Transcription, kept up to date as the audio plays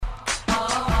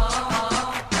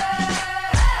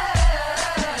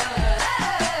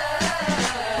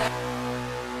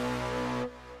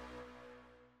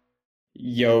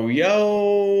Yo,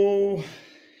 yo,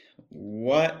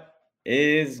 what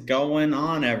is going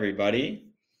on,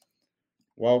 everybody?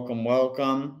 Welcome,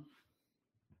 welcome.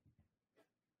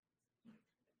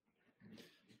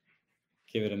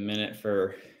 Give it a minute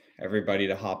for everybody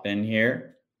to hop in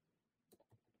here.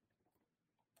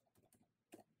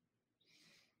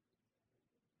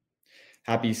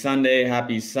 Happy Sunday,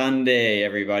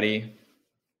 everybody.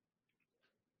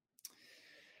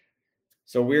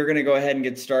 So we're going to go ahead and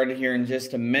get started here in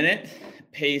just a minute.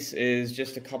 Pace is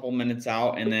just a couple minutes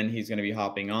out, and then he's going to be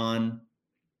hopping on.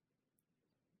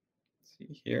 Let's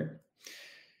see here.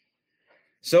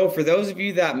 So for those of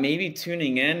you that may be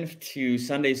tuning in to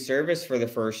Sunday service for the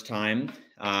first time,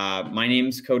 my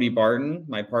name's Cody Barton.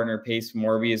 My partner Pace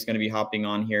Morby is going to be hopping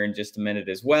on here in just a minute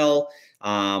as well.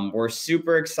 We're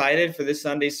super excited for this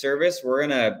Sunday service. We're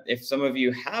going to, if some of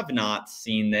you have not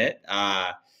seen it,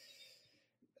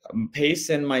 Pace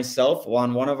and myself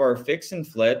on one of our fix and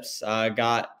flips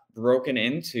got broken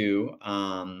into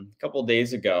a couple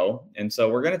days ago. And so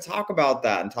we're going to talk about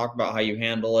that and talk about how you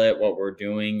handle it, what we're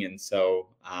doing. And so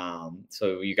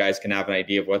you guys can have an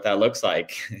idea of what that looks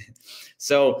like.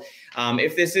 So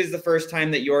if this is the first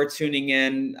time that you're tuning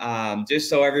in, just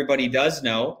so everybody does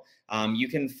know, you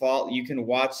can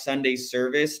watch Sunday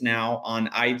service now on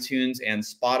iTunes and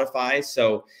Spotify.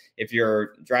 So if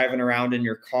you're driving around in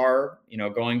your car,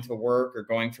 going to work or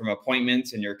going from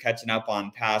appointments and you're catching up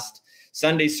on past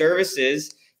Sunday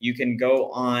services, you can go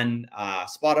on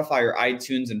Spotify or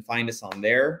iTunes and find us on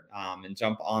there and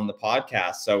jump on the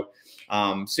podcast. So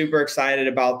super excited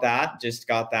about that. Just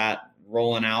got that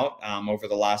rolling out over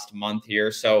the last month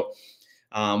here. So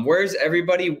where's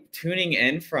everybody tuning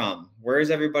in from? Where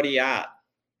is everybody at?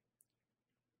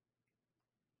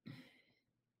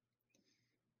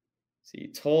 See,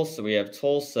 Tulsa, we have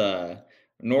Tulsa,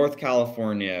 North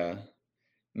California,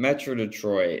 Metro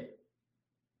Detroit.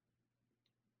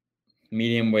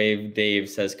 Medium Wave Dave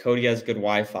says Cody has good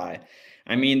Wi-Fi.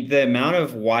 I mean, the amount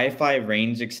of Wi-Fi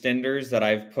range extenders that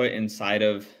I've put inside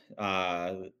of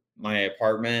my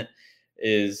apartment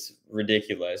is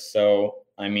ridiculous. So,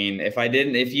 I mean,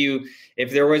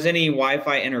 if there was any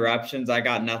Wi-Fi interruptions, I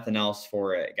got nothing else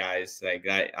for it, guys. Like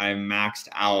I'm maxed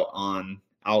out on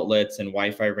outlets and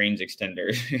Wi-Fi range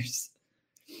extenders.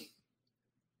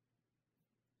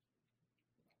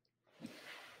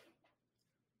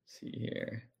 See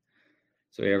here.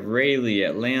 So we have Raleigh,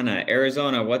 Atlanta,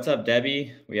 Arizona. What's up,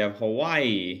 Debbie? We have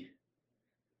Hawaii,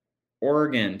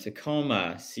 Oregon,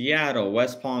 Tacoma, Seattle,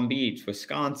 West Palm Beach,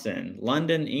 Wisconsin,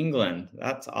 London, England.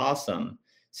 That's awesome.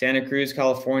 Santa Cruz,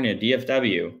 California,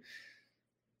 DFW.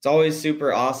 It's always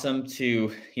super awesome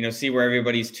to, see where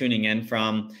everybody's tuning in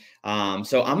from.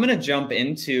 So I'm going to jump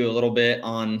into a little bit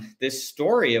on this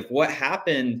story of what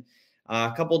happened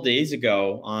a couple days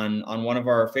ago on one of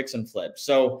our fix and flips.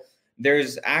 So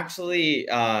there's actually,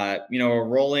 a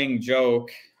rolling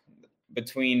joke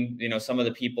between, some of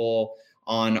the people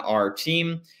on our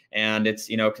team, and it's,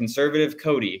 conservative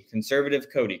Cody.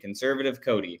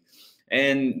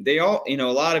 And they all, a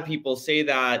lot of people say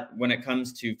that when it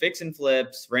comes to fix and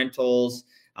flips, rentals,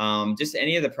 just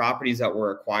any of the properties that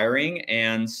we're acquiring.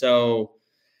 And so,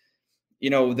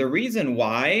 the reason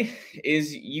why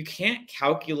is you can't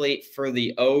calculate for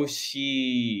the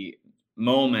she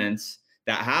moments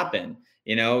that happen.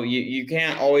 You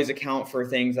can't always account for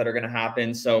things that are going to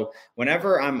happen. So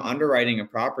whenever I'm underwriting a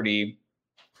property,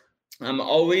 I'm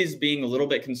always being a little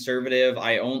bit conservative.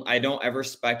 I don't ever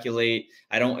speculate.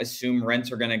 I don't assume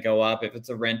rents are going to go up. If it's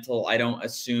a rental, I don't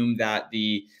assume that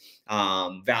the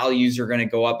values are going to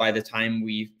go up by the time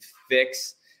we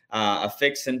fix a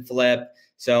fix and flip.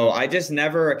 So I just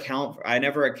never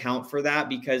account for that,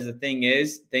 because the thing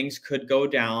is, things could go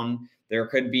down. There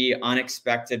could be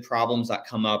unexpected problems that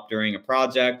come up during a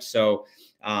project. So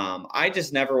I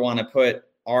just never want to put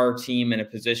our team in a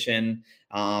position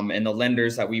and the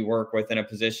lenders that we work with in a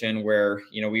position where,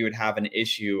 we would have an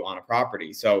issue on a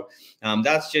property. So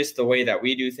that's just the way that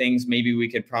we do things. Maybe we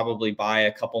could probably buy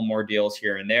a couple more deals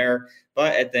here and there,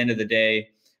 but at the end of the day,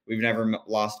 we've never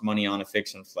lost money on a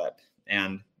fix and flip.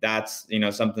 And that's,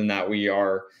 something that we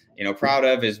are, proud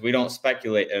of, is we don't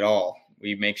speculate at all.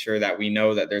 We make sure that we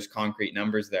know that there's concrete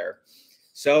numbers there.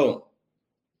 So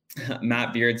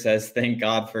Matt Beard says, thank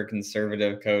God for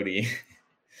conservative Cody.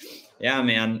 Yeah,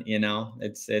 man,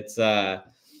 it's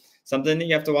something that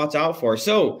you have to watch out for.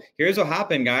 So here's what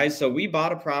happened, guys. So we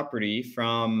bought a property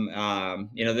from,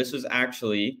 this was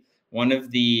actually one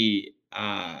of the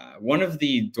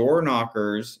door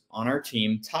knockers on our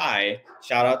team, Ty.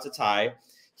 Shout out to Ty.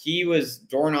 He was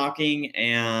door knocking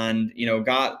and,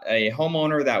 got a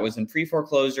homeowner that was in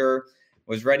pre-foreclosure,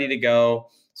 was ready to go.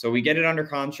 So we get it under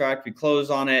contract, we close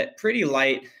on it, pretty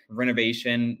light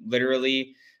renovation,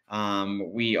 literally.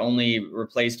 We only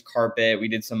replaced carpet, we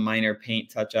did some minor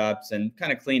paint touch-ups and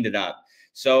kind of cleaned it up.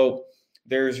 So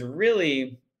there's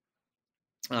really,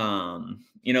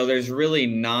 there's really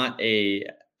not a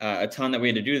ton that we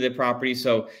had to do to the property.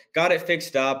 So got it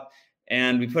fixed up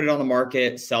and we put it on the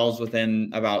market, sells within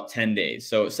about 10 days.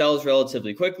 So it sells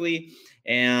relatively quickly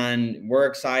and we're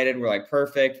excited. We're like,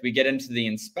 perfect. We get into the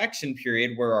inspection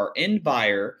period where our end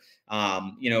buyer,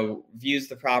 views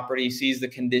the property, sees the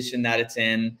condition that it's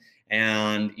in.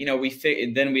 And,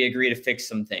 then we agree to fix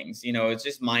some things. It's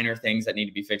just minor things that need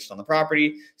to be fixed on the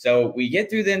property. So we get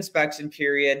through the inspection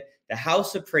period. The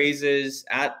house appraises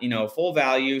at, full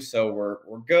value. So we're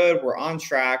good. We're on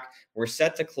track. We're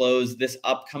set to close. This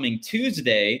upcoming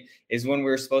Tuesday is when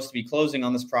we're supposed to be closing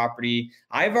on this property.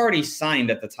 I've already signed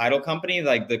at the title company,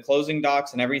 like the closing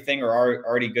docs and everything are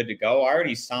already good to go. I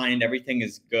already signed. Everything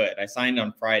is good. I signed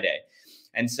on Friday.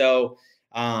 And so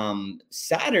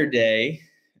Saturday,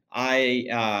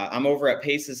 I'm over at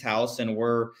Pace's house and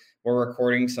we're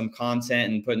recording some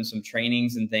content and putting some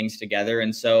trainings and things together.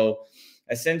 And so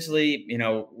essentially,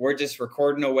 we're just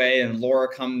recording away and Laura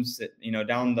comes,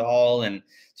 down the hall and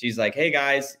she's like, hey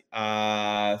guys,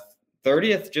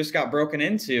 30th just got broken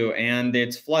into and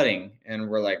it's flooding. And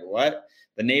we're like, what?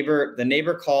 The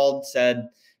neighbor called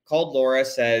Laura,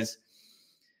 says,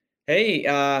 hey,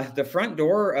 the front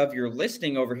door of your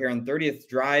listing over here on 30th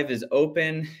Drive is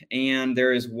open and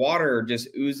there is water just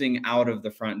oozing out of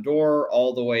the front door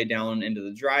all the way down into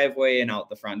the driveway and out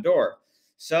the front door.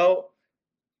 So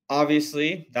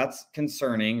obviously that's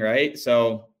concerning, right?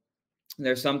 So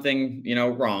there's something,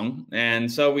 wrong.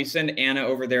 And so we send Anna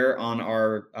over there on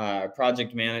our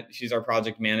project manager. She's our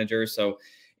project manager. So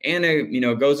Anna,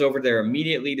 goes over there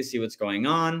immediately to see what's going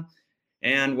on.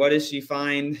 And what does she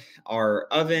find? Our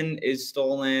oven is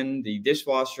stolen. The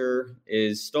dishwasher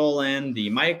is stolen. The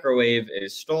microwave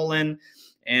is stolen.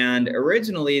 And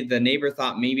originally the neighbor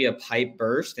thought maybe a pipe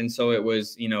burst. And so it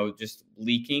was, just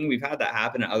leaking. We've had that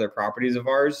happen at other properties of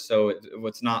ours. So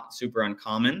it's not super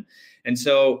uncommon. And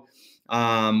so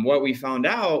what we found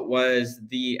out was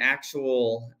the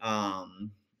actual,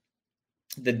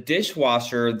 the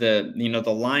dishwasher,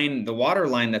 the water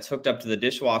line that's hooked up to the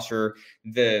dishwasher,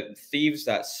 the thieves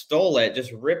that stole it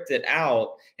just ripped it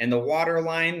out and the water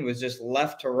line was just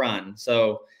left to run.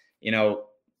 So,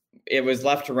 it was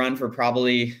left to run for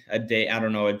probably a day,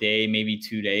 maybe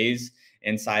 2 days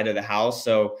inside of the house.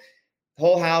 So the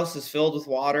whole house is filled with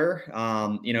water.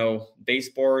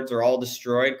 Baseboards are all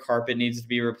destroyed. Carpet needs to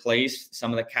be replaced. Some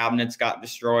of the cabinets got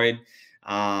destroyed.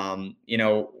 Water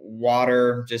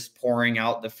just pouring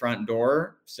out the front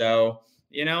door. So,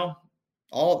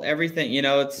 everything,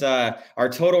 it's, our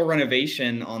total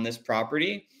renovation on this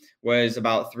property was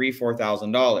about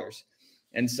 $4,000.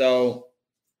 And so,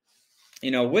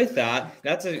 with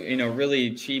that's a,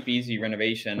 really cheap, easy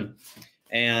renovation.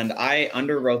 And I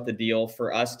underwrote the deal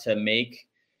for us to make,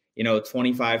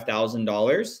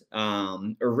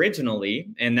 $25,000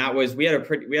 originally. And that was, we had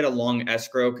a long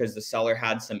escrow because the seller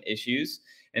had some issues.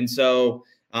 And so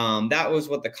that was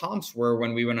what the comps were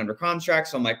when we went under contract.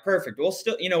 So I'm like, perfect. We'll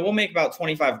still, we'll make about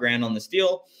 25 grand on this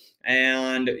deal.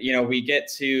 And, we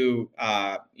get to,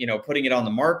 putting it on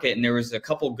the market and there was a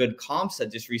couple good comps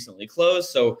that just recently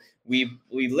closed. So we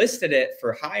listed it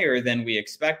for higher than we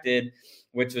expected,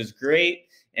 which was great.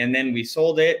 And then we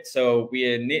sold it. So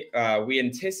we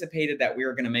anticipated that we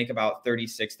were going to make about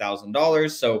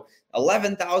 $36,000. So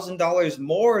 $11,000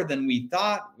 more than we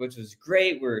thought, which was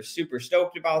great. We're super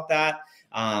stoked about that.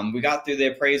 We got through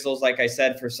the appraisals, like I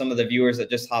said, for some of the viewers that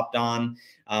just hopped on.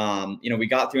 We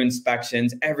got through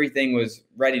inspections. Everything was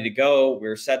ready to go. We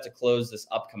were set to close this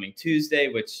upcoming Tuesday,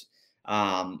 which,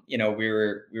 we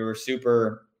were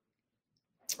super,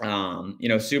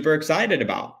 super excited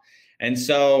about. And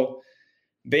so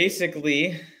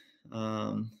basically,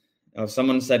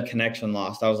 someone said connection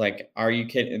lost. I was like, are you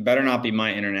kidding? It better not be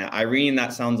my internet. Irene,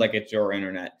 that sounds like it's your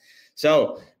internet.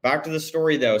 So back to the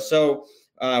story though. So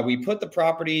we put the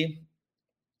property,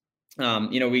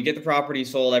 we get the property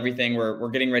sold, everything. We're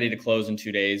getting ready to close in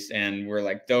 2 days and we're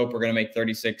like, dope, we're going to make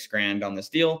 36 grand on this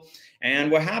deal.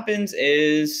 And what happens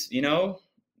is,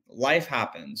 life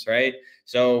happens, right?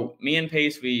 So me and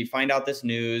Pace, we find out this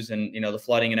news and, the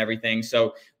flooding and everything.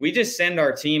 So we just send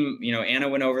our team, Anna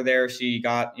went over there. She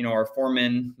got, our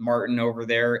foreman, Martin, over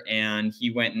there, and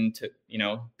he went into,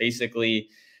 basically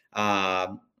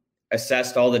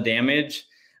assessed all the damage.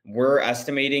 We're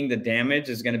estimating the damage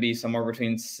is going to be somewhere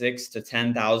between $6,000 to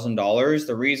 $10,000.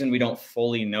 The reason we don't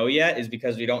fully know yet is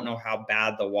because we don't know how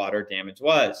bad the water damage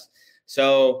was.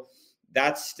 So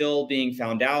that's still being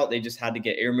found out. They just had to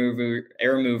get air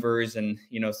movers and,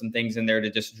 some things in there to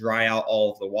just dry out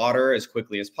all of the water as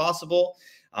quickly as possible.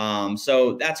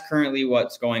 So that's currently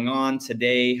what's going on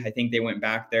today. I think they went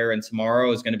back there, and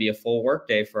tomorrow is going to be a full work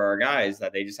day for our guys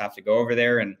that they just have to go over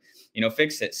there and,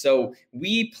 fix it. So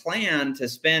we plan to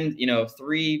spend,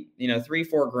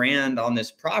 $3-4 grand on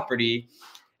this property.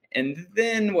 And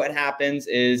then what happens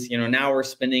is, now we're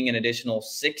spending an additional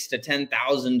 $6,000 to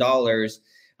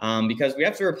 $10,000 because we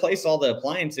have to replace all the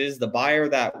appliances. The buyer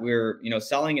that we're,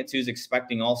 selling it to is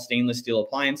expecting all stainless steel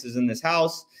appliances in this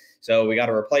house. So we got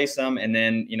to replace them. And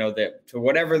then, to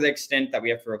whatever the extent that we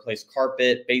have to replace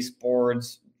carpet,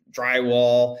 baseboards,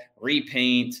 drywall,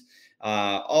 repaint,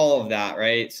 all of that,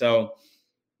 right? So,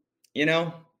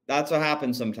 that's what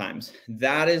happens sometimes.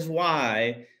 That is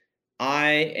why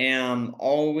I am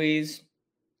always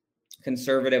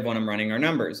conservative when I'm running our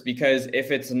numbers, because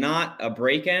if it's not a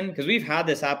break-in, because we've had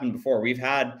this happen before, we've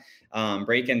had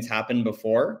break-ins happen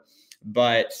before,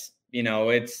 but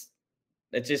it's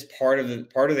just part of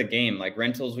the game. Like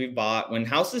rentals we've bought, when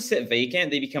houses sit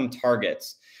vacant, they become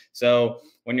targets. So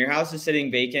when your house is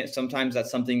sitting vacant, sometimes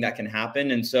that's something that can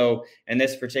happen. And so in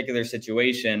this particular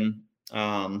situation,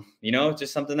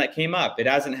 just something that came up. It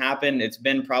hasn't happened. It's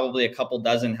been probably a couple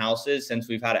dozen houses since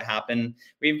we've had it happen.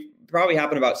 We've probably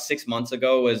happened about 6 months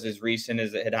ago, was as recent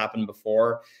as it had happened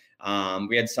before.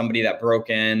 We had somebody that broke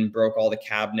all the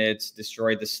cabinets,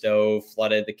 destroyed the stove,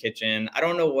 flooded the kitchen. I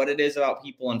don't know what it is about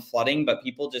people and flooding, but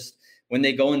people just, when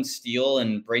they go and steal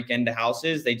and break into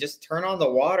houses, they just turn on the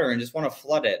water and just want to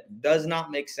flood it. Does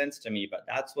not make sense to me, but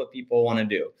that's what people want to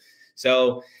do.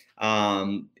 So,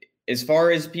 as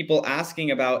far as people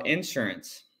asking about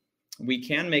insurance, we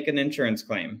can make an insurance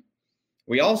claim.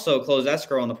 We also close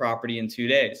escrow on the property in 2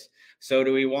 days. So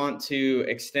do we want to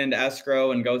extend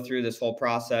escrow and go through this whole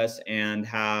process and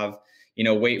have,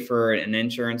 wait for an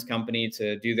insurance company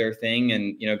to do their thing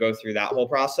and, go through that whole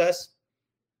process?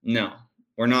 No,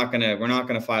 we're not going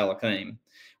to file a claim.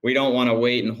 We don't want to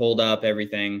wait and hold up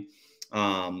everything,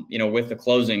 with the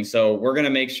closing. So we're going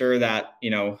to make sure that,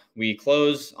 we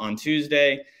close on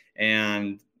Tuesday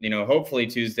and, hopefully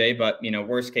Tuesday, but,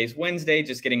 worst case Wednesday,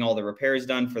 just getting all the repairs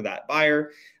done for that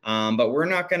buyer. But we're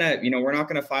not going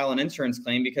to file an insurance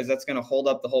claim because that's going to hold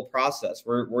up the whole process.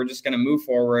 We're just going to move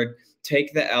forward,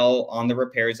 take the L on the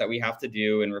repairs that we have to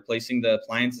do and replacing the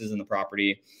appliances in the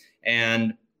property,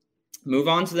 and move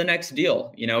on to the next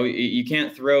deal. You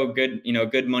can't throw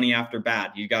good money after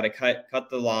bad. You got to cut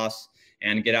the loss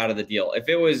and get out of the deal. If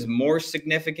it was more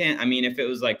significant, if it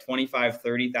was like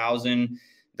 $25,000,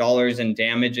 $30,000 in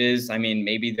damages,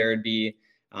 maybe there'd be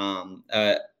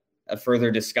a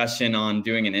further discussion on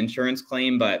doing an insurance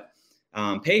claim. But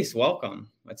Pace,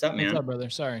 welcome. What's up, man? What's up, brother?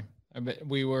 Sorry.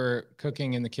 We were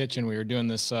cooking in the kitchen. We were doing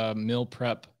this meal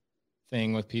prep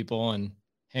thing with people and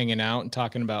hanging out and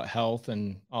talking about health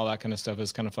and all that kind of stuff.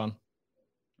 Is kind of fun.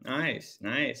 Nice,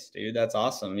 dude. That's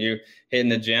awesome. You hitting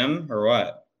the gym or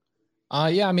what?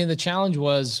 Yeah. The challenge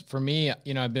was for me,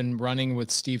 I've been running with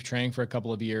Steve Trang for a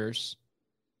couple of years.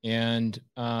 And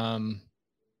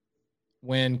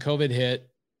when COVID hit,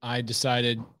 I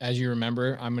decided, as you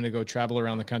remember, I'm going to go travel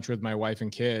around the country with my wife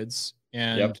and kids.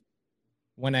 And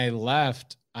when I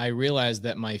left, I realized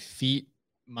that my feet,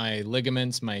 my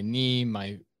ligaments, my knee,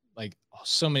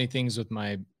 so many things with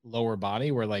my lower body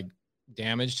were like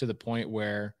damaged to the point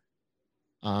where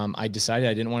I decided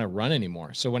I didn't want to run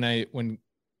anymore. So when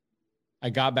I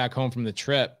got back home from the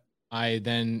trip, I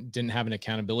then didn't have an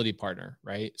accountability partner.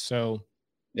 Right. So,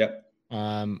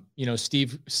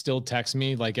 Steve still texts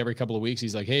me like every couple of weeks.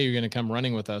 He's like, "Hey, you're going to come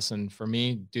running with us." And for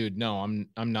me, dude, no,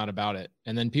 I'm not about it.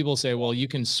 And then people say, "Well, you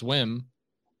can swim."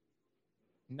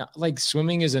 No, like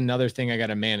swimming is another thing I got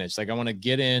to manage. Like I want to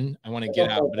get in, I want to get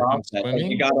out, but if I'm swimming,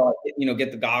 like you gotta,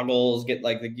 get the goggles, get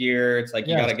like the gear. It's like,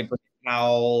 you gotta get the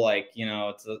towel,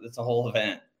 it's a whole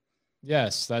event.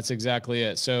 Yes, that's exactly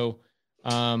it. So,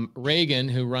 Reagan,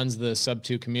 who runs the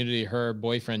Sub2 community, her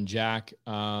boyfriend, Jack,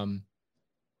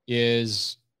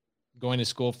 is going to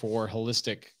school for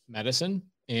holistic medicine.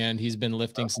 And he's been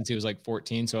lifting since he was like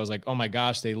 14. So I was like, oh my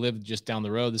gosh, they live just down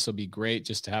the road. This will be great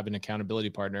just to have an accountability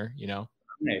partner,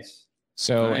 Nice.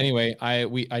 So anyway, I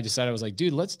decided, I was like,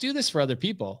 dude, let's do this for other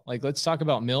people. Like, let's talk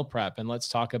about meal prep and let's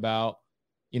talk about,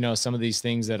 some of these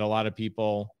things that a lot of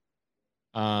people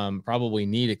probably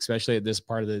need, especially at this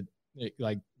part of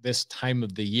this time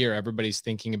of the year. Everybody's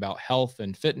thinking about health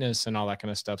and fitness and all that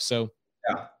kind of stuff. So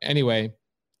anyway,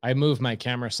 I moved my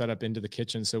camera setup into the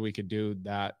kitchen so we could do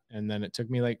that. And then it took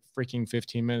me like freaking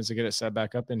 15 minutes to get it set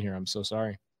back up in here. I'm so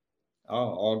sorry.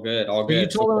 Oh, all good. All good. You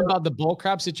told them about the bull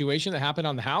crap situation that happened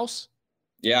on the house?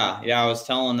 Yeah. Yeah. I was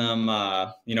telling them,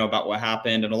 about what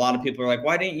happened. And a lot of people are like,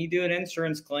 why didn't you do an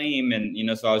insurance claim? And,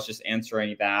 so I was just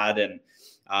answering that. And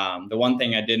the one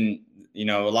thing I didn't,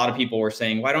 a lot of people were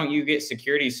saying, why don't you get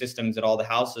security systems at all the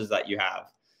houses that you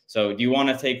have? So do you want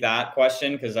to take that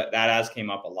question? Because that has came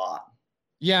up a lot.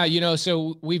 Yeah.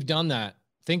 So we've done that.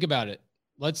 Think about it.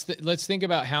 Let's think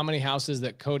about how many houses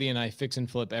that Cody and I fix and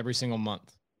flip every single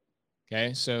month.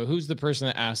 Okay. So who's the person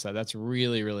that asked that? That's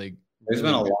really, really, There's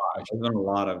really been a lot. There's been a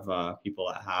lot of people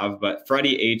that have, but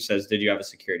Freddie H says, did you have a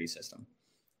security system?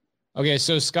 Okay,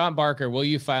 so Scott Barker, will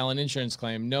you file an insurance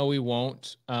claim? No, we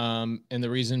won't. And the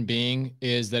reason being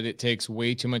is that it takes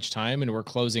way too much time, and we're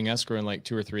closing escrow in like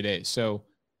 2 or 3 days. So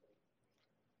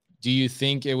do you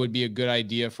think it would be a good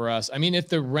idea for us? I mean, if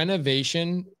the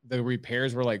renovation, the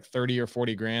repairs were like 30 or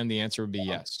 40 grand, the answer would be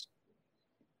yes.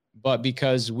 But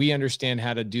because we understand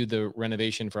how to do the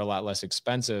renovation for a lot less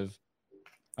expensive,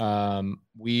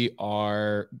 we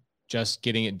are just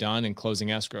getting it done and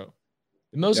closing escrow.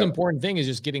 The most important thing is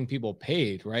just getting people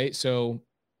paid, right? So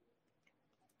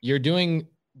you're doing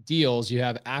deals, you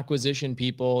have acquisition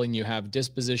people and you have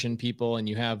disposition people and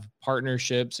you have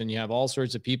partnerships and you have all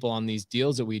sorts of people on these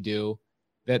deals that we do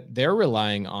that they're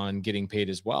relying on getting paid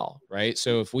as well, right?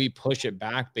 So if we push it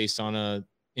back based on a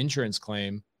insurance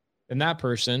claim, then that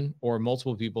person or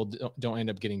multiple people don't end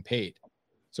up getting paid.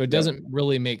 So it doesn't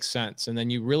really make sense. And then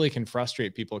you really can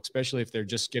frustrate people, especially if they're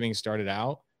just getting started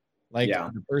out. Like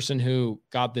the person who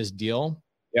got this deal,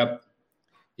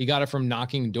 he got it from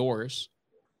knocking doors,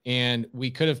 and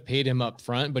we could have paid him up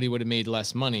front, but he would have made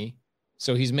less money.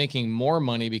 So he's making more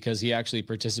money because he actually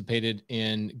participated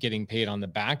in getting paid on the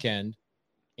back end.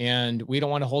 And we don't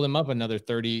want to hold him up another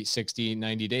 30, 60,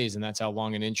 90 days. And that's how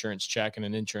long an insurance check and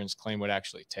an insurance claim would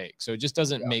actually take. So it just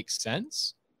doesn't make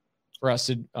sense for us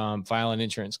to file an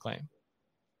insurance claim.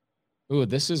 Ooh,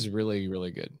 this is really,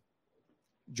 really good.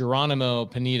 Geronimo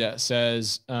Panita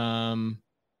says,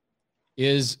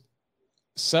 is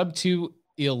sub 2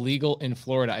 illegal in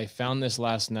Florida? I found this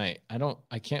last night.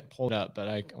 I can't pull it up, but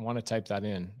I want to type that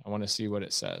in. I want to see what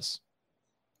it says.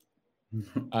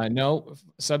 No,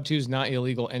 sub 2 is not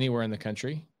illegal anywhere in the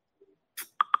country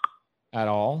at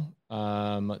all.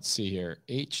 Let's see here.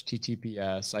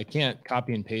 HTTPS. I can't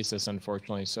copy and paste this,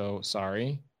 unfortunately. So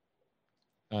sorry.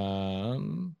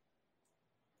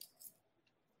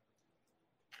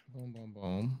 Boom, boom,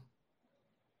 boom.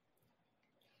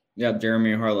 Yeah,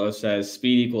 Jeremy Harlow says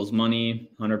speed equals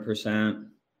money, 100%.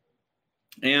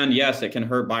 And yes, it can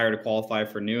hurt buyer to qualify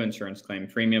for new insurance claim.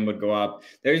 Premium would go up.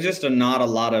 There's just not a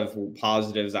lot of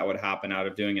positives that would happen out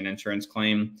of doing an insurance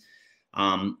claim.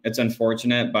 It's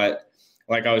unfortunate, but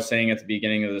like I was saying at the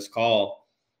beginning of this call,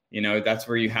 that's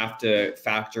where you have to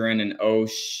factor in an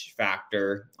OSH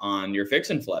factor on your fix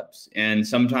and flips. And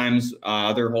sometimes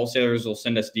other wholesalers will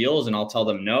send us deals and I'll tell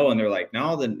them no. And they're like,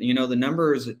 no, the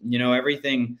numbers,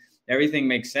 everything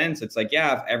makes sense. It's like,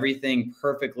 yeah, if everything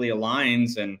perfectly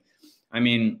aligns. And I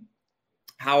mean,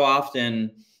 how often,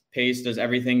 Pace, does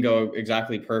everything go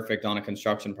exactly perfect on a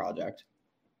construction project?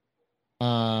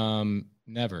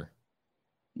 Never.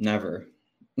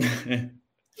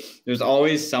 There's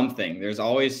always something. There's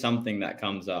always something that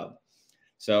comes up.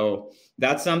 So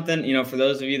that's something, for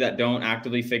those of you that don't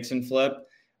actively fix and flip,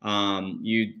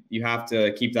 you have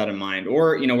to keep that in mind.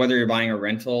 Or, whether you're buying a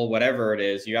rental, whatever it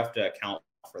is, you have to account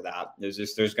for that. There's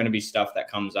going to be stuff that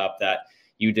comes up that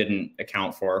you didn't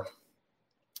account for.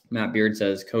 Matt Beard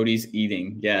says, Cody's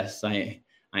eating. Yes, I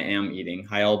am eating.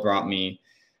 Hyel brought me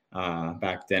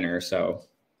back dinner, so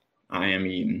I am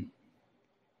eating.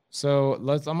 So I'm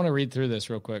going to read through this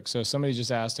real quick. So somebody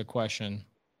just asked a question.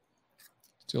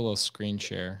 Let's do a little screen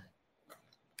share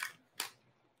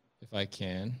if I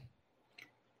can.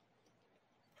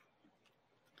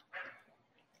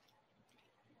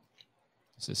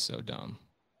 This is so dumb.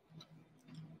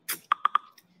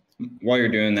 While you're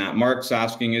doing that, Mark's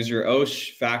asking, is your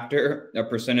OSH factor a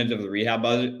percentage of the rehab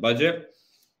budget?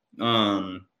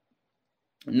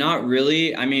 Not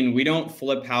really. I mean, we don't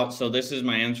flip house. So this is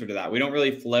my answer to that. We don't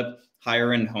really flip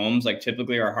higher end homes. Like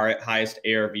typically our highest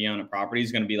ARV on a property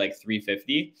is going to be like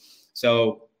 350.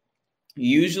 So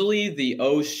usually the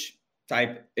OSH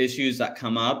type issues that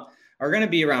come up are going to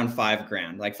be around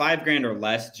 $5,000, like $5,000 or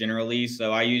less generally.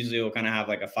 So I usually will kind of have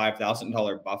like a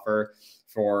 $5,000 buffer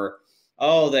for,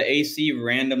 the AC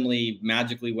randomly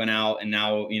magically went out and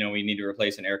now, we need to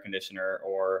replace an air conditioner,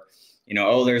 or,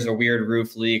 there's a weird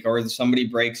roof leak, or somebody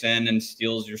breaks in and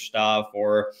steals your stuff,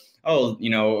 or,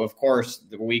 of course,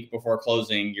 the week before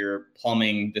closing, your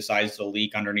plumbing decides to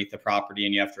leak underneath the property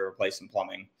and you have to replace some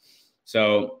plumbing.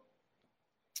 So,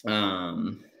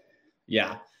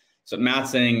 yeah. So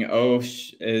Matt's saying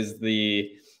OSH is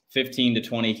the 15 to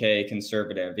 20K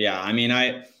conservative. Yeah. I mean,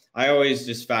 I always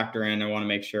just factor in, I want to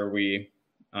make sure we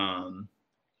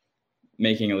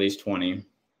making at least 20.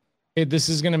 Hey, this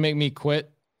is going to make me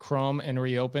quit Chrome and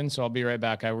reopen. So I'll be right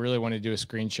back. I really want to do a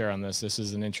screen share on this. This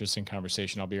is an interesting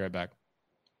conversation. I'll be right back.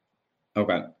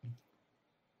 Okay.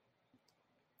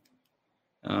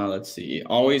 Let's see.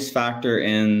 Always factor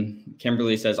in,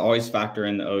 Kimberly says, always factor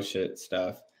in the oh shit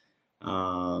stuff.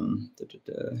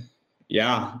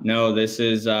 Yeah, no, this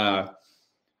is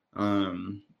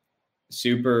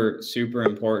super, super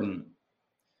important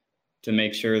to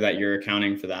make sure that you're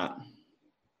accounting for that.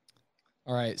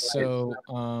 All right. So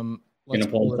let's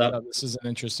pull this up. This is an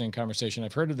interesting conversation.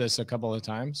 I've heard of this a couple of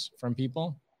times from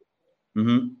people.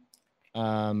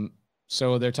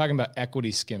 So they're talking about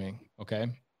equity skimming. Okay.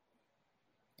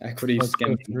 Equity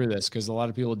skimming. Let's go through this because a lot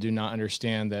of people do not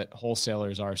understand that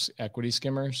wholesalers are equity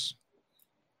skimmers.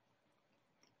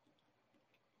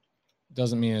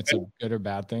 Doesn't mean it's a good or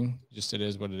bad thing. Just it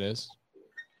is what it is.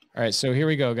 All right. So here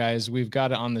we go, guys. We've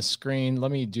got it on the screen.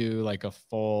 Let me do like a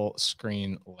full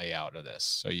screen layout of this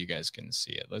so you guys can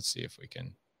see it. Let's see if we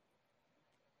can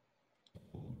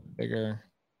bigger.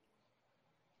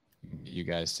 Get you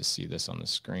guys to see this on the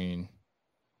screen.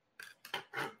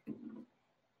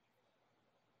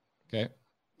 Okay.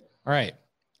 All right.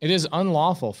 It is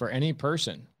unlawful for any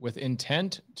person with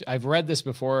intent to, I've read this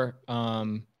before.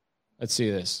 Let's see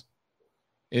this.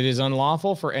 It is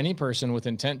unlawful for any person with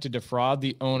intent to defraud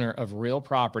the owner of real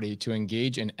property to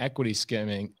engage in equity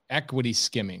skimming.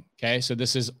 Okay. So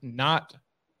this is not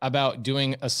about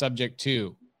doing a subject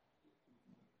to.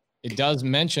 It does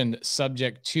mention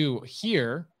subject to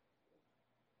here,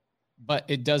 but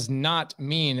it does not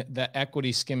mean that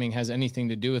equity skimming has anything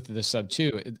to do with the sub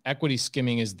to. Equity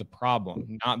skimming is the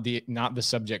problem, not the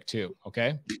subject to.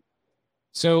 Okay.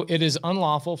 So it is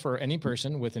unlawful for any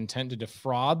person with intent to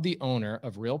defraud the owner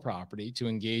of real property to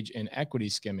engage in equity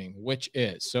skimming, which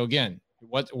is, so again,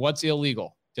 what's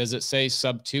illegal? Does it say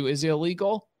sub to is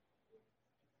illegal?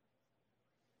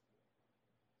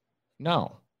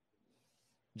 No.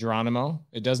 Geronimo,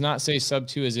 it does not say sub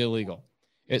to is illegal.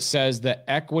 It says that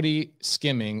equity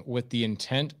skimming with the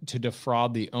intent to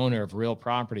defraud the owner of real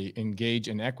property engage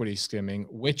in equity skimming,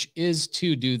 which is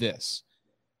to do this.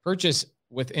 Purchase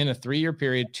within a 3-year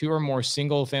period 2 or more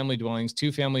single family dwellings,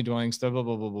 2 family dwellings, blah, blah,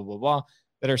 blah, blah, blah, blah, blah,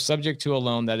 that are subject to a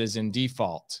loan that is in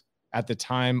default at the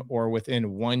time or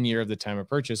within 1 year of the time of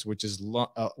purchase, which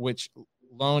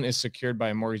loan is secured by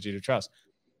a mortgage deed of trust.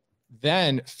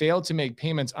 Then fail to make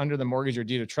payments under the mortgage or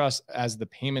deed of trust as the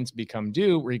payments become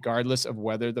due, regardless of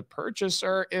whether the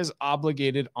purchaser is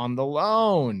obligated on the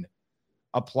loan.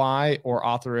 Apply or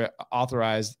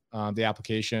authorize the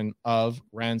application of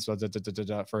rents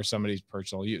for somebody's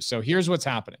personal use. So here's what's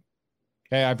happening.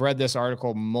 Okay, I've read this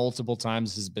article multiple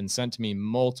times. This has been sent to me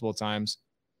multiple times.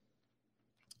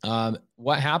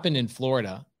 What happened in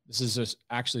Florida, this is just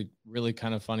actually really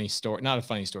kind of funny story. Not a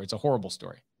funny story. It's a horrible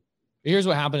story. Here's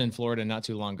what happened in Florida not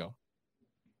too long ago.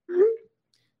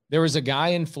 There was a guy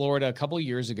in Florida a couple of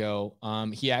years ago.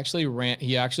 He actually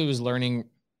was learning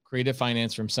creative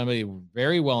finance from somebody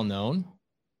very well known.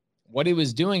 What he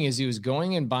was doing is he was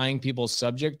going and buying people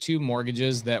subject to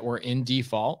mortgages that were in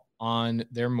default on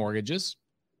their mortgages.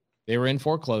 They were in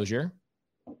foreclosure.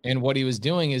 And what he was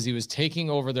doing is he was taking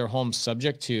over their home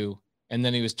subject to, and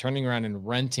then he was turning around and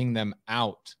renting them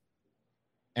out.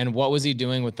 And what was he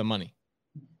doing with the money?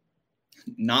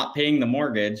 Not paying the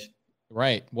mortgage.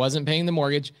 Right. Wasn't paying the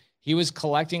mortgage. He was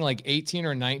collecting like 18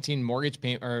 or 19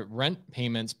 rent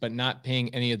payments, but not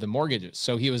paying any of the mortgages.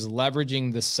 So he was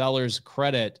leveraging the seller's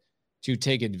credit to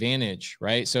take advantage,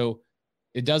 right? So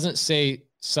it doesn't say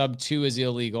sub to is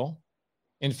illegal.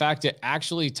 In fact, it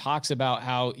actually talks about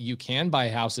how you can buy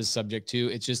houses subject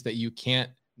to. It's just that you can't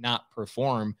not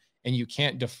perform and you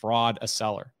can't defraud a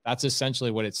seller. That's essentially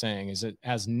what it's saying, is it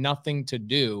has nothing to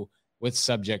do with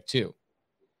subject to.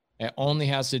 It only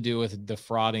has to do with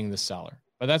defrauding the seller.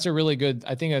 But that's a really good,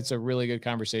 I think that's a really good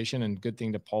conversation and good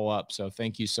thing to pull up. So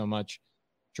thank you so much,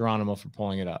 Geronimo, for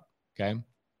pulling it up. Okay.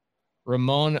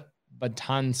 Ramon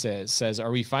Batances says,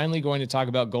 are we finally going to talk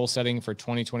about goal setting for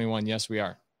 2021? Yes, we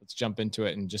are. Let's jump into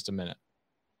it in just a minute.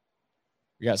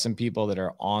 We got some people that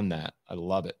are on that. I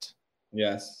love it.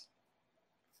 Yes.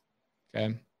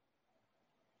 Okay.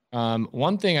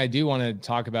 One thing I do want to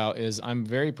talk about is I'm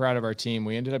very proud of our team.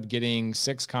 We ended up getting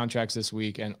 6 contracts this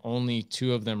week and only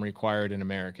 2 of them required an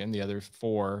American. The other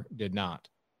 4 did not.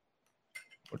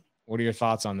 What are your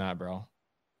thoughts on that, bro?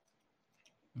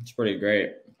 It's pretty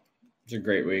great. It's a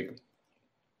great week.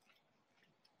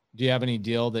 Do you have any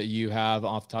deal that you have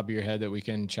off the top of your head that we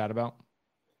can chat about?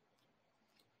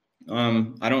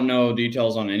 I don't know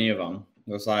details on any of them.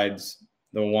 besides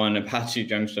the one Apache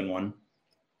Junction one.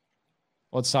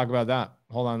 Let's talk about that.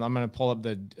 Hold on. I'm going to pull up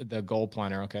the goal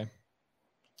planner. Okay.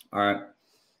 All right.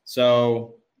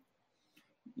 So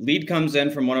lead comes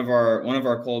in from one of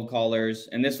our cold callers.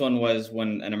 And this one was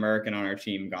when an American on our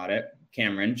team got it.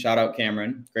 Cameron, shout out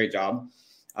Cameron. Great job.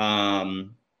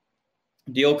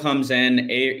 Deal comes in,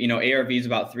 ARV is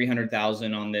about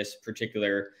 300,000 on this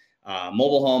particular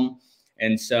mobile home.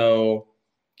 And so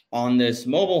on this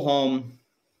mobile home,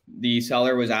 the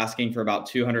seller was asking for about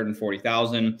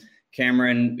 240,000.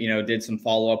 Cameron, did some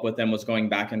follow up with them, was going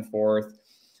back and forth,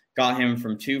 got him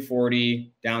from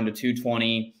 240 down to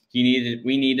 220. We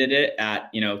needed it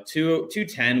at,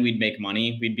 210. We'd make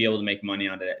money. We'd be able to make money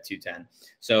on it at 210.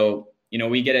 So,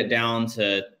 we get it down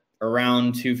to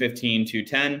around 215,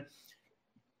 210.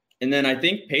 And then I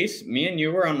think Pace, me and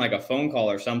you were on like a phone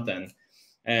call or something.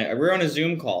 We were on a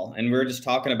Zoom call and we were just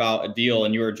talking about a deal,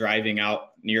 and you were driving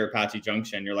out near Apache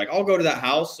Junction. You're like, I'll go to that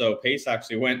house. So Pace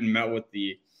actually went and met with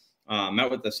the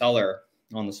seller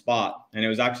on the spot, and it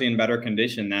was actually in better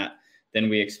condition than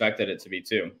we expected it to be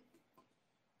too.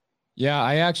 Yeah,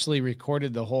 I actually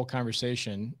recorded the whole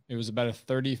conversation. It was about a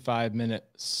 35-minute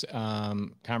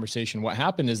conversation. What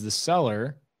happened is the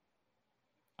seller,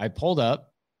 I pulled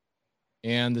up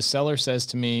and the seller says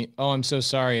to me, "Oh, I'm so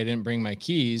sorry I didn't bring my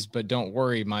keys, but don't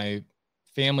worry, my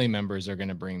family members are going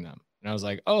to bring them." And I was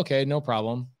like, "Oh, okay, no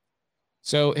problem."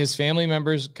 So his family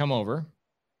members come over,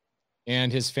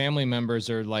 and his family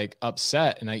members are like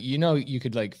upset. And you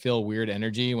could like feel weird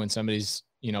energy when somebody's,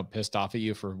 pissed off at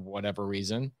you for whatever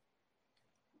reason.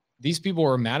 These people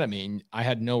were mad at me, and I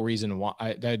had no reason why.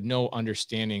 I had no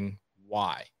understanding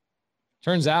why.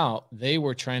 Turns out they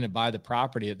were trying to buy the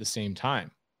property at the same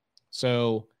time.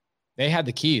 So they had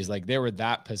the keys. Like, they were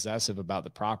that possessive about the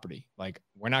property. Like,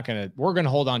 we're going to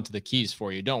hold on to the keys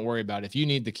for you. Don't worry about it. If you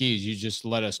need the keys, you just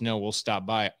let us know. We'll stop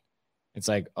by. It's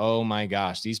like, oh my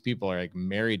gosh, these people are like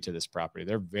married to this property.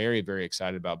 They're very, very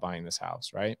excited about buying this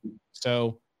house. Right.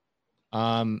 So,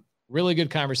 really good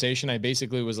conversation. I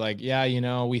basically was like, yeah,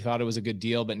 we thought it was a good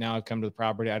deal, but now I've come to the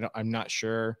property. I'm not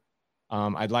sure.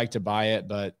 I'd like to buy it,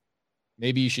 but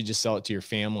maybe you should just sell it to your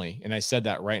family. And I said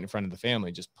that right in front of the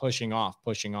family, just pushing off,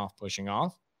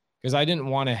 because I didn't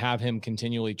want to have him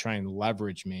continually try and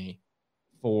leverage me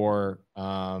for,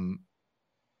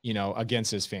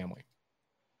 against his family.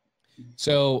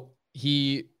 So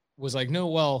he was like, no,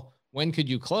 well, when could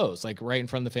you close? Like, right in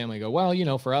front of the family. I go,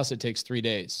 well, for us, it takes 3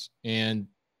 days. And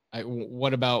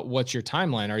what's your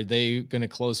timeline? Are they going to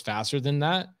close faster than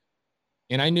that?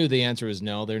 And I knew the answer was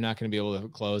no, they're not going to be able to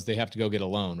close. They have to go get a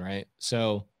loan. Right.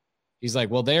 So he's like,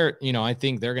 well, I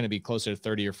think they're going to be closer to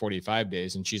 30 or 45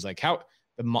 days. And she's like, how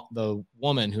the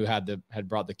woman who had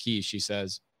brought the keys, she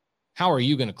says, how are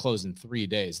you going to close in 3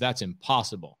 days? That's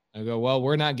impossible. I go, well,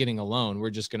 we're not getting a loan. We're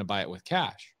just going to buy it with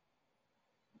cash.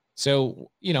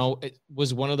 So, it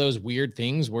was one of those weird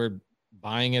things where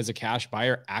buying as a cash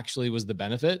buyer actually was the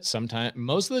benefit.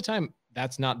 Most of the time,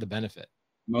 that's not the benefit.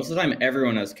 Most of the time,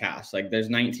 everyone has cash. Like, there's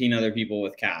 19 other people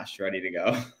with cash ready to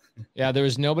go. Yeah, there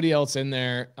was nobody else in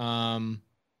there.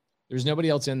 There's nobody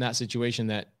else in that situation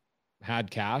that had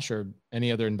cash or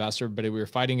any other investor, but we were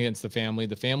fighting against the family.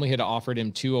 The family had offered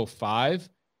him 205.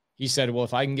 He said, well,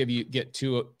 if I can get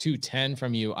 210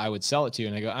 from you, I would sell it to you.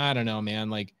 And I go, I don't know, man.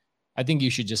 Like, I think you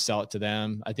should just sell it to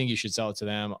them. I think you should sell it to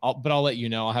them. But I'll let you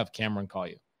know. I'll have Cameron call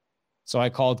you. So I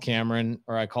called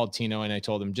Tino, and I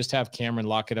told him, just have Cameron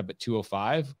lock it up at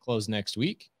 205, close next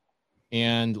week,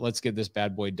 and let's get this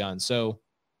bad boy done. So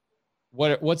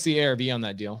what's the ARV on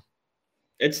that deal?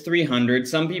 It's 300.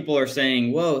 Some people are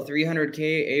saying, whoa,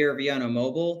 300K ARV on a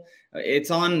mobile.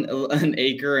 It's on an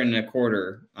acre and a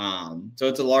quarter. So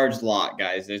it's a large lot,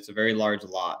 guys. It's a very large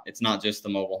lot. It's not just the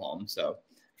mobile home. So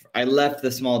I left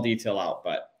the small detail out,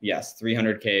 but yes,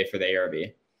 300K for the ARV.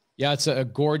 Yeah, it's a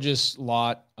gorgeous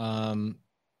lot.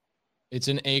 It's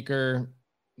an acre,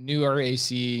 new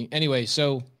RAC. Anyway,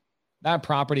 so that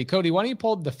property, Cody, why don't you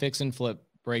pull the fix and flip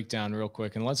breakdown real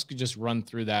quick, and let's just run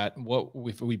through that. What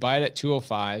if we buy it at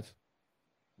 205?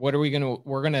 What are we're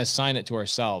going to assign it to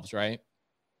ourselves, right?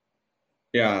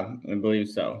 Yeah, I believe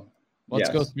so. Let's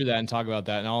go through that and talk about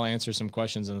that, and I'll answer some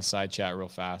questions in the side chat real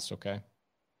fast, okay?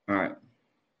 All right.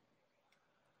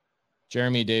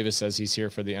 Jeremy Davis says he's here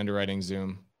for the underwriting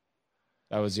Zoom.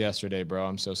 That was yesterday, bro.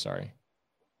 I'm so sorry.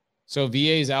 So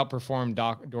VAs outperform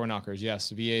door knockers. Yes,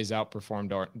 VAs outperform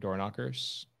door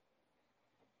knockers.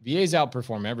 VAs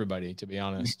outperform everybody, to be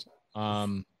honest.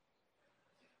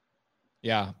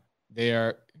 Yeah, they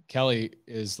are. Kelly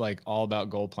is like all about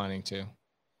goal planning too.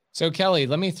 So Kelly,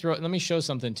 let me show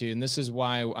something to you. And this is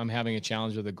why I'm having a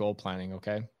challenge with the goal planning.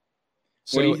 Okay.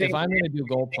 So if I'm going to do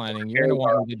goal planning, you're going to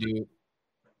want me to do,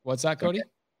 what's that, Cody?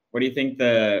 What do you think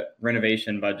the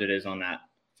renovation budget is on that?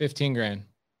 15 grand.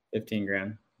 15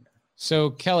 grand. So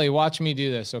Kelly, watch me do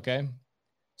this. Okay.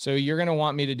 So you're going to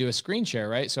want me to do a screen share,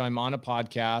 right? So I'm on a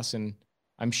podcast and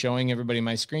I'm showing everybody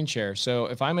my screen share. So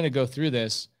if I'm going to go through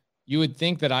this, you would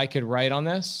think that I could write on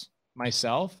this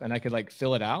myself and I could like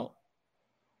fill it out.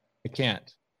 I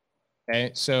can't.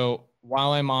 Okay. So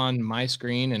while I'm on my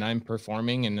screen and I'm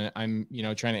performing and I'm,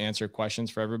 trying to answer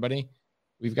questions for everybody,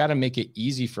 we've got to make it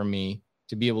easy for me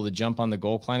to be able to jump on the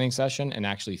goal planning session and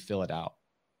actually fill it out.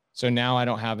 So now I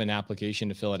don't have an application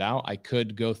to fill it out. I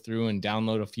could go through and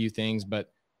download a few things,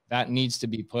 but that needs to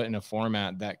be put in a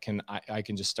format that I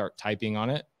can just start typing on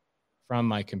it from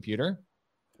my computer,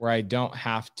 where I don't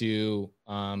have to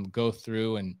go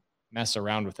through and mess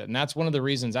around with it. And that's one of the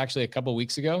reasons, actually, a couple of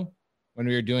weeks ago when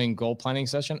we were doing goal planning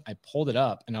session, I pulled it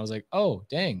up and I was like, oh,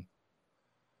 dang.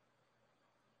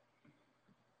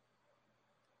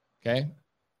 Okay.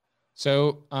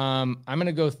 So I'm going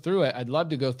to go through it. I'd love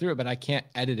to go through it, but I can't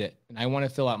edit it. And I want to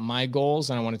fill out my goals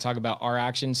and I want to talk about our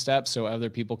action steps so other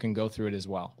people can go through it as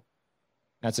well.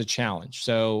 That's a challenge.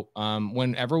 So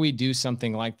whenever we do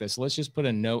something like this, let's just put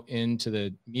a note into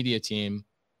the media team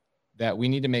that we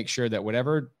need to make sure that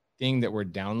whatever thing that we're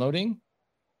downloading,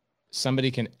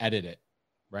 somebody can edit it,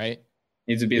 right?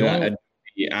 Needs to be that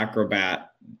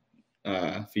Acrobat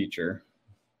feature.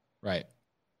 Right.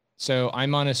 So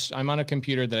I'm on a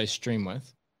computer that I stream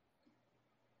with,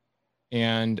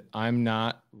 and I'm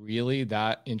not really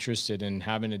that interested in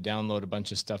having to download a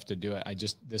bunch of stuff to do it.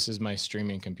 This is my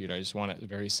streaming computer. I just want it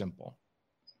very simple.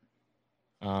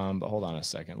 But hold on a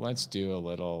second. Let's do a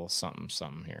little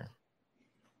something here.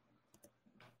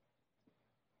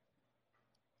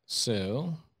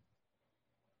 So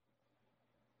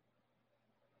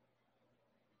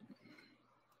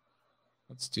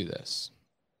let's do this.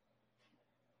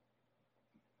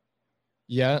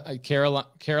 Yeah,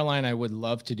 Caroline, I would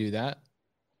love to do that.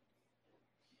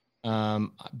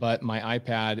 But my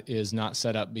iPad is not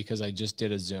set up because I just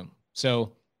did a Zoom.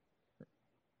 So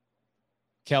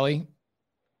Kelly,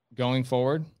 going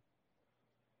forward,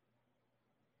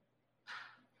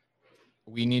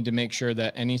 we need to make sure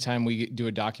that anytime we do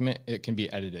a document, it can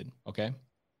be edited. Okay.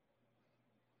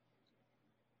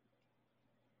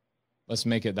 Let's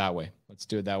make it that way. Let's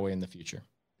do it that way in the future.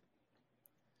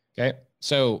 Okay.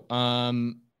 So,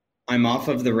 I'm off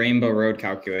of the Rainbow Road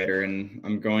calculator and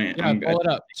I'm going. Yeah, pull it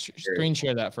up. Screen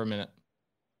share that for a minute.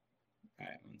 All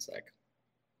right, one sec.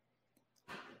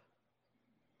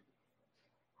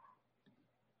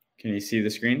 Can you see the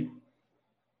screen?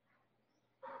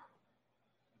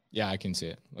 Yeah, I can see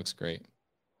it. Looks great.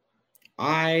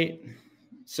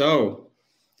 So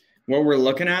what we're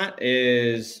looking at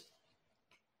is,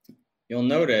 you'll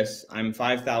notice I'm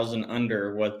 5,000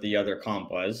 under what the other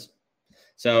comp was.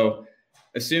 So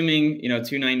assuming,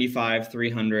 295,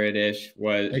 300-ish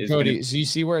was. Hey, Cody, so you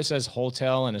see where it says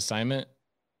hotel and assignment?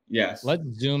 Yes. Let's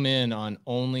zoom in on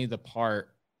only the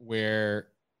part where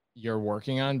you're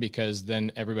working on, because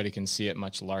then everybody can see it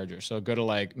much larger. So go to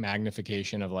like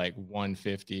magnification of like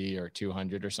 150 or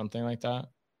 200 or something like that.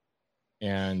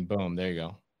 And boom, there you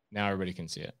go. Now everybody can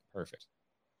see it. Perfect.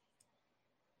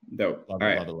 Dope. Love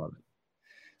it, love it, love it.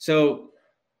 So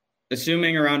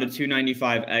assuming around a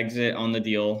 295 exit on the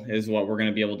deal is what we're going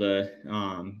to be able to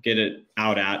get it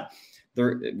out at.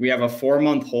 We have a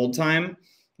 4-month hold time.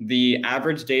 The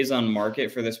average days on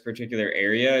market for this particular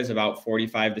area is about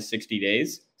 45 to 60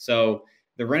 days. So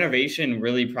the renovation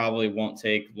really probably won't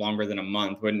take longer than a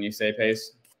month, wouldn't you say,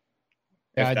 Pace?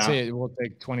 Yeah, I'd say it will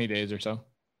take 20 days or so.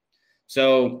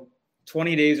 So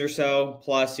 20 days or so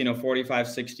plus, 45,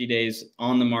 60 days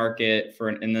on the market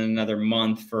and then another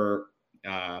month for,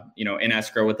 in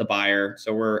escrow with the buyer.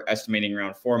 So we're estimating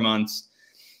around 4 months.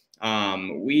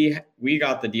 We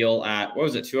got the deal at, what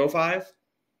was it, 205?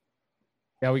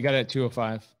 Yeah, we got it at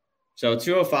 205. So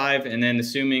 205, and then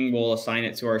assuming we'll assign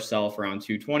it to ourselves around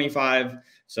 225.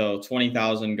 So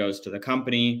 20,000 goes to the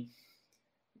company.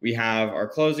 We have our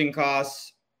closing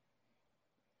costs.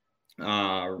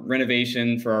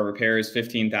 Renovation for our repairs,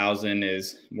 15,000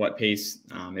 is what Pace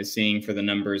is seeing for the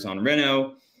numbers on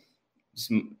Reno.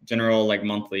 Just general like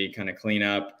monthly kind of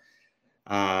cleanup.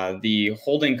 The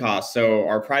holding costs. So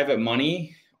our private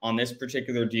money on this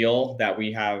particular deal that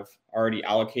we have already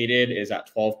allocated is at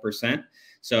 12%.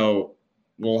 So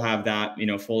we'll have that,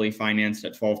 fully financed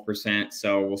at 12%.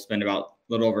 So we'll spend about a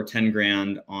little over 10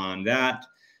 grand on that.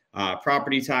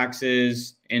 Property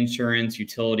taxes, insurance,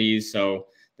 utilities. So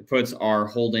it puts our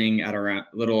holding at around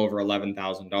a little over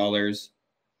 $11,000.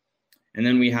 And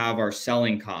then we have our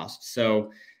selling costs.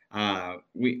 So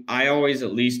I always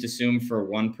at least assume for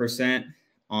 1%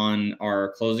 on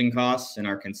our closing costs and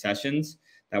our concessions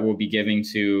that we'll be giving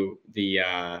to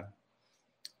the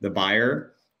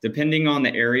buyer. Depending on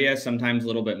the area, sometimes a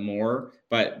little bit more,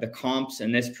 but the comps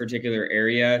in this particular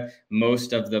area,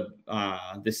 most of the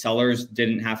sellers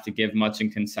didn't have to give much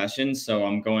in concessions. So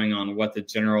I'm going on what the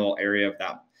general area of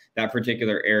that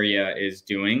particular area is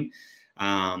doing.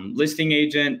 Listing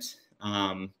agent,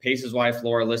 Pace's wife,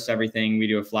 Laura, lists everything. We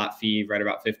do a flat fee, right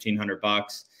about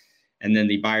 $1,500. And then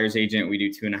the buyer's agent, we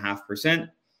do 2.5%,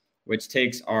 which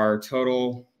takes our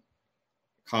total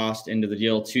cost into the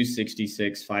deal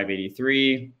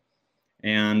 $266,583,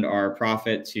 and our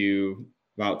profit to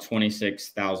about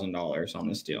 $26,000 on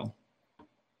this deal.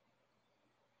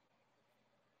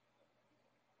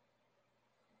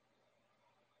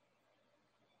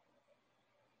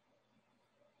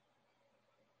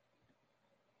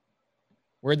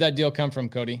 Where'd that deal come from,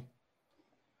 Cody?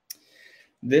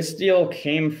 This deal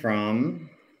came from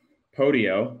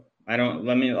Podio.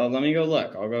 Let me go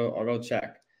look. I'll go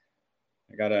check.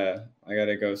 I gotta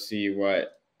go see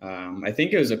what, I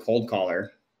think it was a cold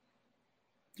caller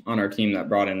on our team that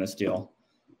brought in this deal.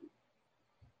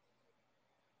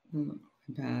 Oh,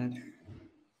 bad.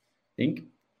 Did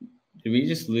we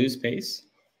just lose Pace?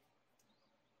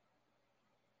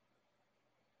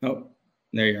 Oh,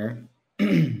 there you are.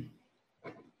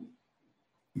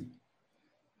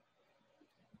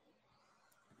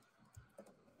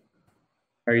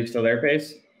 Are you still there,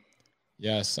 Pace?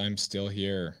 Yes, I'm still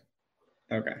here.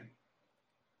 Okay.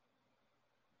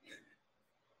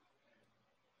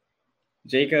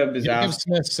 Jacob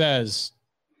Smith says,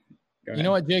 you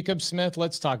know what, Jacob Smith,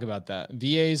 let's talk about that.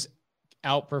 VAs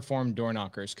outperform door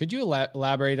knockers. Could you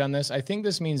elaborate on this? I think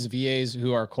this means VAs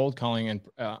who are cold calling and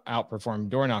outperform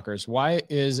door knockers. Why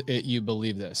is it you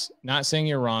believe this? Not saying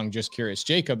you're wrong, just curious.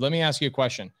 Jacob, let me ask you a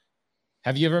question.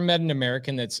 Have you ever met an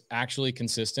American that's actually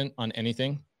consistent on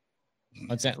anything?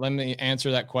 Let me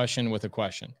answer that question with a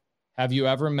question. Have you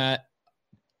ever met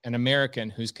an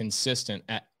American who's consistent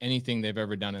at anything they've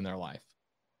ever done in their life?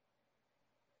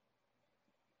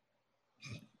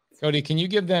 Cody, can you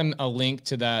give them a link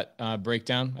to that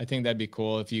breakdown? I think that'd be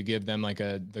cool if you give them like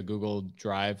the Google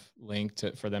Drive link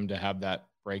for them to have that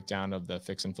breakdown of the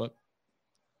fix and flip.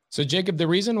 So Jacob, the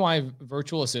reason why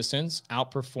virtual assistants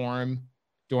outperform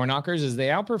door knockers is they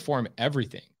outperform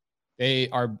everything.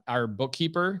 Our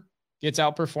bookkeeper gets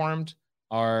outperformed.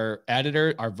 Our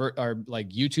editor, our like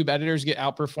YouTube editors get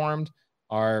outperformed.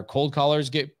 Our cold callers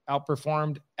get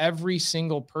outperformed. Every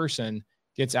single person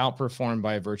gets outperformed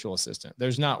by a virtual assistant.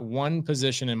 There's not one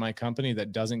position in my company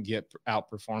that doesn't get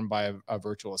outperformed by a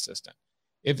virtual assistant.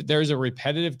 If there's a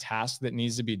repetitive task that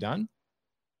needs to be done,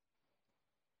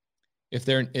 if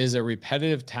there is a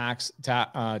repetitive task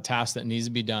that needs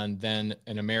to be done, then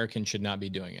an American should not be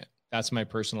doing it. That's my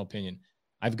personal opinion.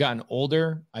 I've gotten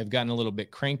older. I've gotten a little bit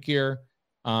crankier.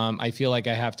 I feel like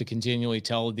I have to continually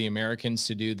tell the Americans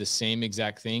to do the same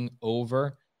exact thing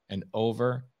over and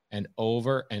over and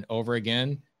over and over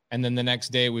again. And then the next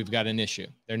day we've got an issue.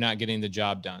 They're not getting the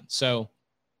job done. So,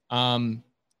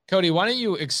 Cody, why don't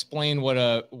you explain what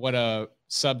a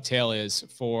subtail is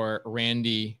for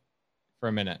Randy for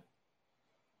a minute?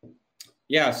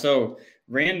 Yeah. So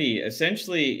Randy,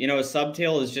 essentially, a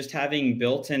subtail is just having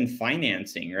built-in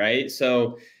financing, right?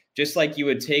 So just like you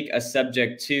would take a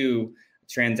subject to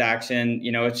transaction,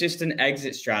 it's just an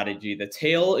exit strategy. The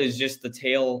tail is just the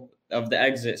tail of the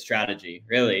exit strategy,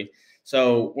 really.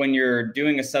 So when you're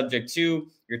doing a subject to,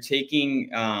 you're taking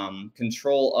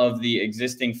control of the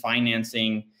existing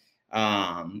financing,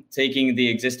 taking the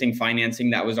existing financing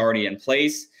that was already in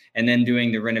place, and then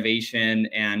doing the renovation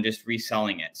and just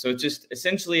reselling it. So it's just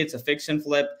essentially it's a fix and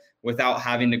flip without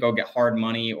having to go get hard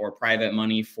money or private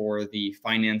money for the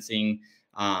financing,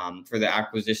 for the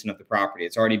acquisition of the property.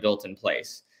 It's already built in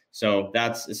place. So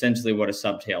that's essentially what a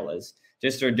subtail is,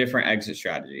 just a different exit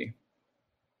strategy.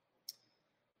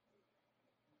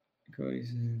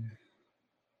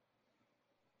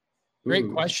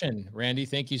 Great question, Randy.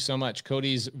 Thank you so much.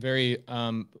 Cody's very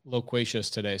loquacious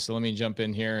today. So let me jump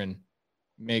in here and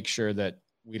make sure that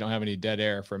we don't have any dead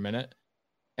air for a minute.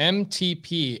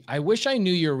 MTP, I wish I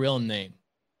knew your real name.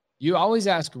 You always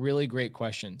ask really great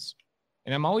questions.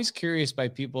 And I'm always curious by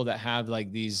people that have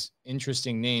like these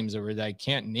interesting names or that I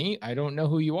can't name. I don't know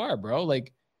who you are, bro.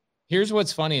 Like, here's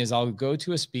what's funny is I'll go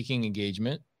to a speaking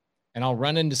engagement and I'll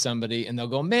run into somebody and they'll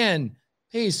go, man,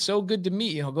 hey, so good to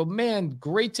meet you. I'll go, man,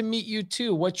 great to meet you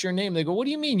too. What's your name? They go, what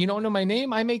do you mean? You don't know my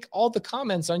name? I make all the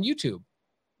comments on YouTube.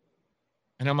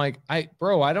 And I'm like,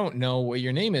 bro, I don't know what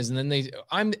your name is. And then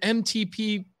I'm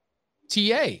MTPTA.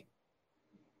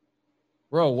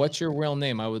 Bro, what's your real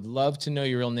name? I would love to know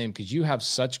your real name because you have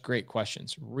such great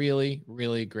questions. Really,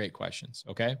 really great questions.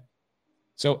 Okay.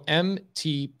 So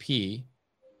MTP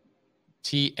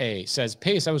TA says,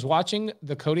 Pace, I was watching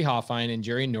the Cody Hoffine and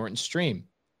Jerry Norton stream,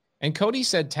 and Cody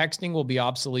said texting will be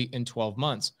obsolete in 12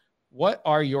 months. What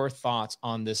are your thoughts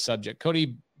on this subject?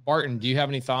 Cody Barton, do you have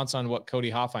any thoughts on what Cody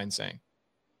Hoffine's saying?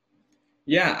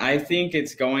 Yeah, I think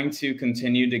it's going to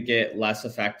continue to get less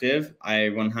effective. I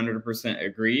 100%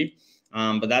 agree.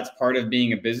 But that's part of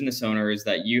being a business owner, is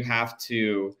that you have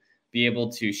to be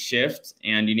able to shift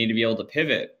and you need to be able to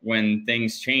pivot when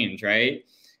things change, right?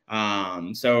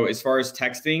 So as far as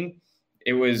texting,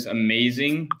 it was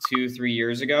amazing 2-3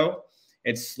 years ago.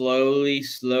 It's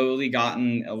slowly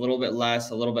gotten a little bit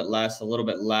less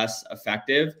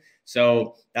effective.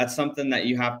 So that's something that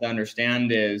you have to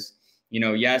understand is,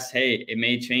 yes, hey, it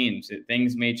may change.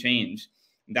 Things may change.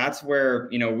 That's where,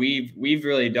 we've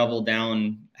really doubled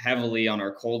down heavily on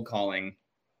our cold calling.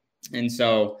 And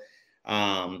so,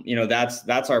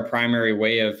 that's our primary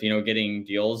way of, getting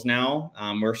deals now.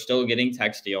 We're still getting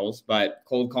text deals, but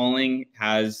cold calling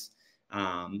has,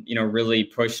 really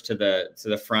pushed to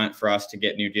the front for us to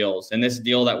get new deals. And this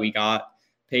deal that we got,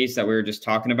 Pace, that we were just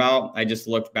talking about, I just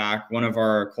looked back. One of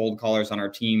our cold callers on our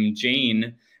team,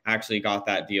 Jane, actually got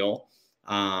that deal.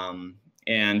 And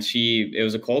it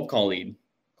was a cold call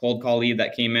lead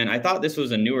that came in. I thought this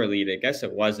was a newer lead. I guess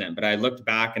it wasn't, but I looked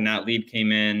back and that lead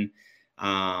came in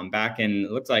back in,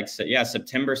 it looks like,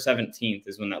 September 17th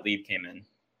is when that lead came in.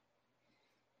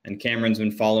 And Cameron's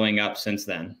been following up since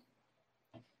then.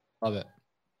 Love it.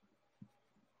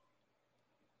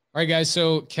 All right, guys.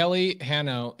 So Kelly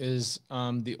Hanno is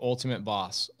the ultimate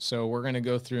boss. So we're going to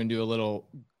go through and do a little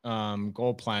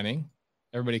goal planning.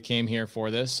 Everybody came here for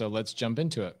this, so let's jump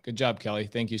into it. Good job, Kelly.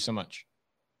 Thank you so much.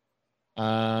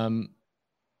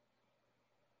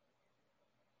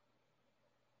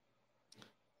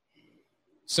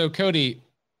 So Cody,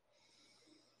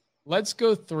 let's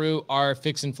go through our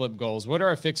fix and flip goals. What are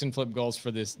our fix and flip goals for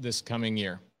this coming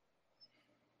year?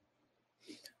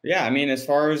 Yeah, I mean, as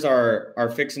far as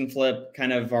our fix and flip,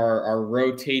 kind of our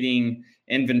rotating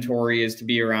inventory is to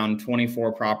be around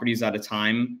 24 properties at a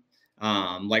time.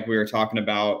 Like we were talking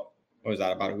about, what was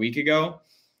that, about a week ago?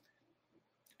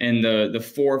 And the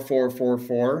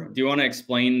 4-4-4-4. Do you want to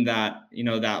explain that,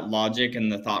 that logic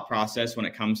and the thought process when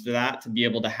it comes to that, to be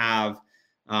able to have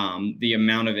the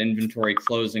amount of inventory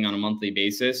closing on a monthly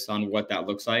basis, on what that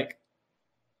looks like?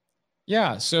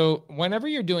 Yeah. So whenever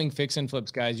you're doing fix and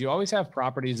flips, guys, you always have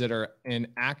properties that are in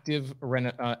active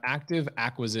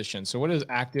acquisition. So what does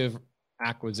active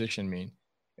acquisition mean?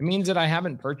 It means that I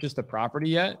haven't purchased a property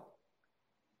yet.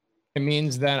 It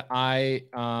means that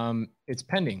it's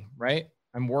pending, right?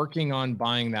 I'm working on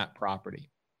buying that property.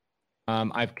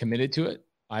 I've committed to it.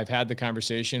 I've had the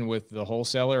conversation with the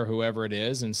wholesaler or whoever it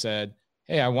is and said,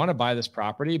 hey, I want to buy this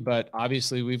property, but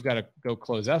obviously we've got to go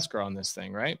close escrow on this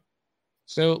thing, right?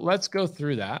 So let's go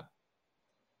through that.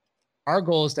 Our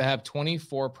goal is to have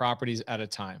 24 properties at a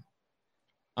time.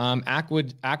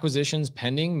 Acquisitions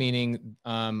pending, meaning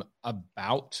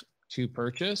about to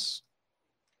purchase.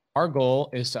 Our goal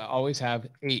is to always have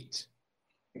 8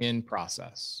 in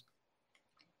process.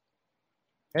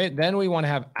 Okay, then we want to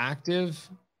have active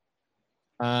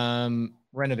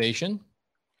renovation,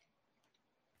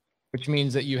 which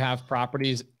means that you have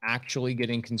properties actually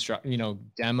getting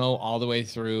demo all the way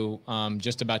through,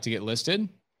 just about to get listed.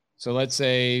 So let's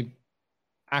say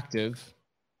active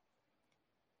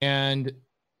and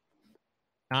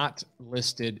not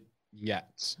listed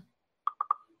yet,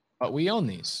 but we own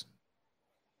these.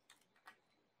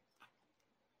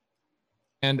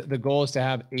 And the goal is to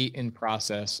have 8 in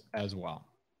process as well.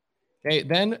 Okay,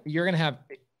 then you're going to have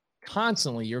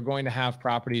constantly, you're going to have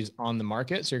properties on the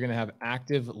market. So you're going to have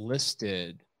active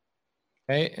listed.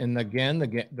 Okay, and again,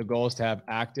 the goal is to have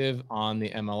active on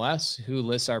the MLS. Who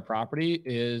lists our property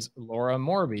is Laura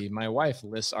Morby. My wife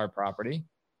lists our property.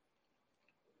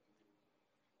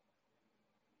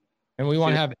 And we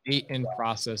want to have 8 in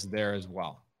process there as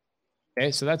well.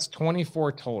 Okay, so that's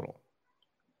 24 total.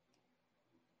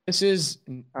 This is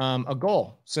a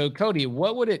goal. So Cody,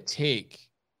 what would it take?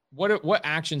 What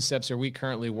action steps are we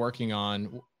currently working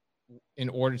on in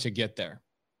order to get there?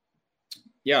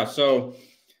 Yeah. So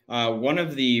one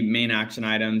of the main action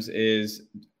items is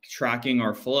tracking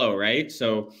our flow, right?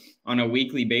 So on a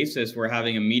weekly basis, we're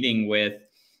having a meeting with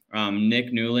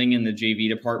Nick Newling in the JV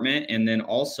department. And then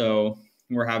also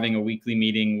we're having a weekly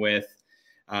meeting with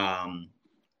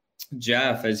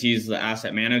Jeff, as he's the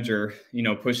asset manager,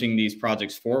 pushing these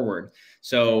projects forward.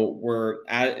 So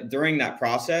during that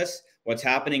process, what's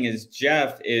happening is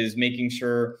Jeff is making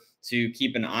sure to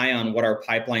keep an eye on what our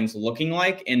pipeline's looking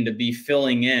like and to be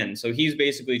filling in. So he's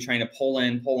basically trying to pull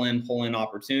in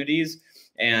opportunities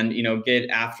and, get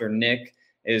after Nick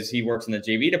as he works in the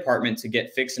JV department to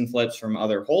get fix and flips from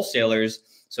other wholesalers.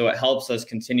 So it helps us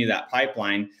continue that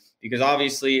pipeline, because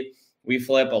obviously we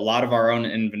flip a lot of our own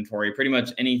inventory, pretty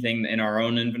much anything in our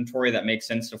own inventory that makes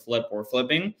sense to flip, we're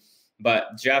flipping.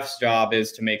 But Jeff's job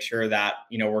is to make sure that,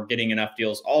 we're getting enough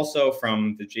deals also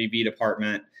from the JV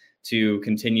department to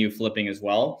continue flipping as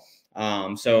well.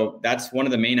 So that's one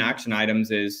of the main action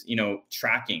items is,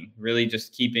 tracking, really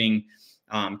just keeping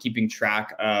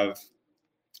track of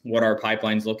what our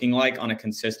pipeline's looking like on a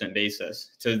consistent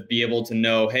basis, to be able to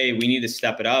know, hey, we need to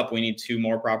step it up. We need 2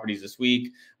 more properties this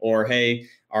week, or, hey,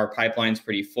 our pipeline's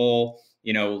pretty full.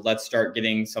 Let's start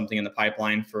getting something in the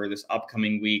pipeline for this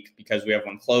upcoming week because we have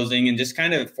one closing, and just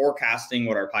kind of forecasting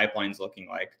what our pipeline's looking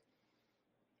like.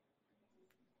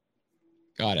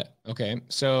 Got it. Okay.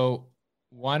 So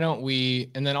why don't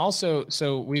we, and then also,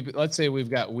 so let's say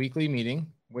we've got weekly meeting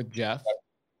with Jeff.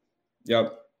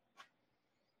 Yep.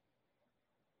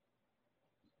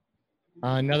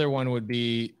 Another one would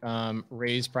be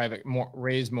raise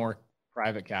more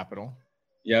private capital.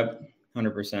 Yep,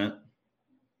 100%.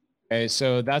 Okay,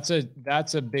 so that's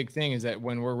a big thing, is that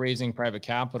when we're raising private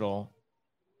capital,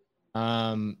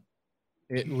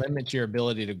 it limits your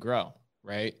ability to grow,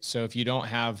 right? So if you don't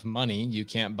have money, you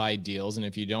can't buy deals, and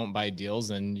if you don't buy deals,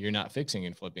 then you're not fixing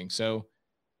and flipping. So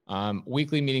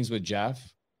weekly meetings with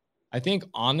Jeff. I think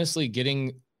honestly,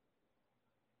 getting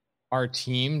our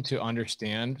team to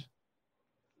understand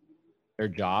their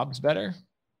jobs better.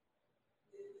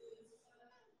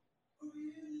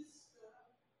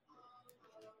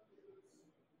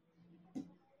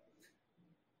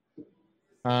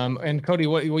 And Cody,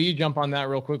 will you jump on that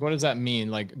real quick? What does that mean?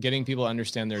 Like getting people to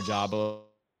understand their job?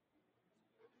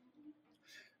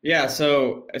 Yeah.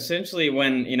 So essentially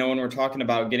when we're talking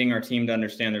about getting our team to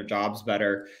understand their jobs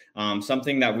better,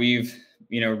 something that we've,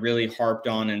 really harped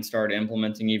on and started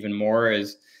implementing even more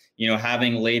is,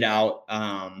 having laid out,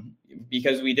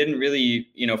 because we didn't really,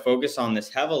 focus on this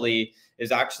heavily,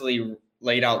 is actually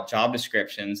laid out job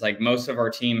descriptions. Like most of our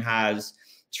team has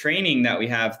training that we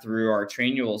have through our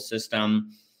Trainual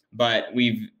system, but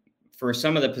for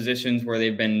some of the positions where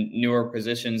they've been newer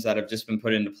positions that have just been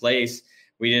put into place,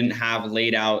 we didn't have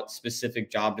laid out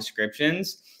specific job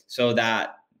descriptions so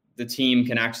that the team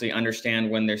can actually understand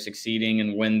when they're succeeding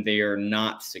and when they are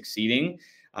not succeeding,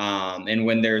 and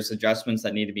when there's adjustments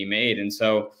that need to be made. And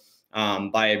so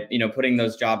by, putting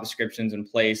those job descriptions in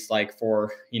place, like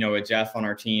for, a Jeff on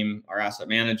our team, our asset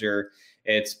manager,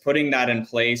 it's putting that in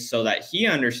place so that he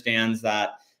understands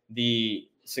that the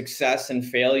success and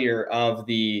failure of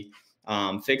the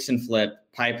fix and flip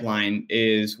pipeline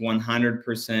is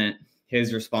 100%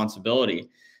 his responsibility.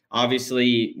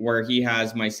 Obviously, where he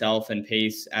has myself and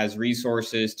Pace as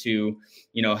resources to,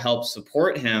 help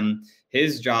support him,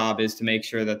 his job is to make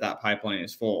sure that that pipeline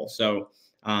is full. So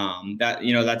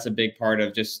that's a big part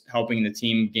of just helping the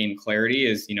team gain clarity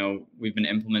is, we've been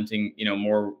implementing,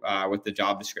 more with the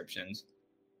job descriptions.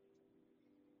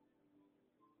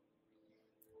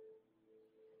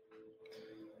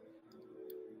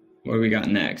 What do we got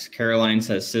next? Caroline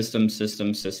says systems.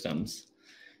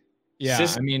 Yeah.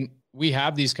 I mean, we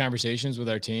have these conversations with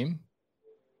our team.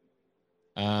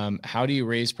 How do you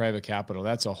raise private capital?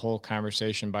 That's a whole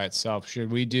conversation by itself.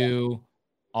 Should we do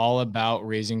all about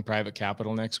raising private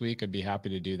capital next week? I'd be happy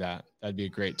to do that. That'd be a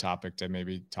great topic to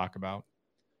maybe talk about.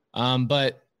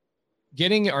 But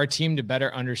getting our team to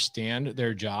better understand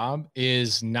their job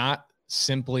is not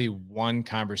simply one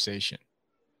conversation.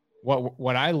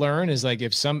 What I learn is like,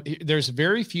 there's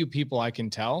very few people I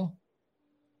can tell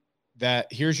that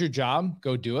here's your job,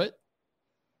 go do it.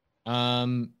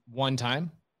 One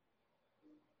time.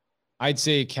 I'd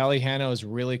say Kelly Hanna is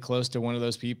really close to one of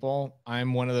those people.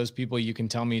 I'm one of those people you can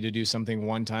tell me to do something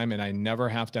one time and I never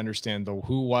have to understand the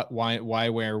who, what, why,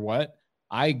 where, what.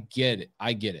 I get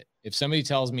it. If somebody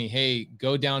tells me, hey,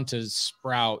 go down to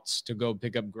Sprouts to go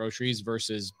pick up groceries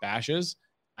versus Bashas',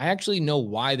 I actually know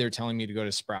why they're telling me to go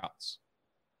to Sprouts.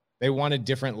 They want a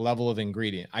different level of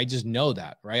ingredient. I just know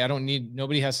that, right?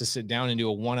 Nobody has to sit down and do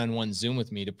a one-on-one Zoom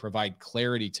with me to provide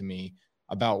clarity to me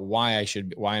about why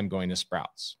I'm going to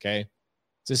Sprouts. Okay.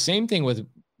 It's the same thing with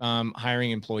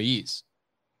hiring employees.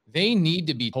 They need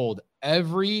to be told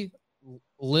every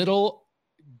little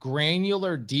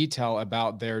granular detail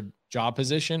about their job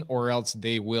position, or else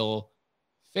they will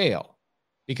fail,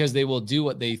 because they will do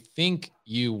what they think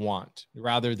you want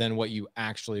rather than what you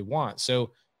actually want.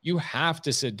 So you have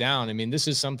to sit down. I mean, this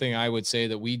is something I would say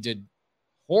that we did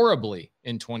horribly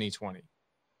in 2020.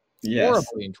 Yes.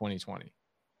 Horribly in 2020.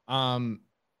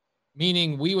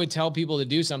 Meaning we would tell people to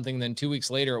do something, then 2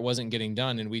 weeks later it wasn't getting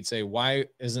done. And we'd say, why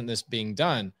isn't this being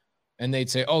done? And they'd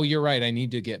say, oh, you're right, I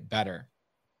need to get better.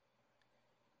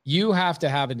 You have to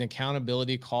have an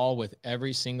accountability call with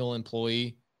every single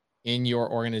employee in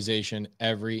your organization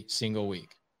every single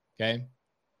week. Okay.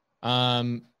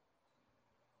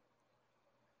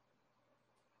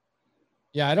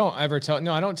 Yeah, I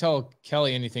don't tell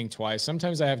Kelly anything twice.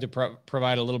 Sometimes I have to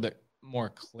provide a little bit more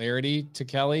clarity to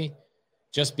Kelly,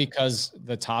 just because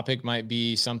the topic might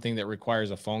be something that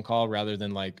requires a phone call rather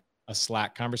than like a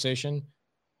Slack conversation.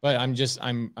 But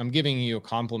I'm giving you a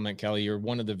compliment, Kelly. You're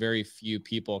one of the very few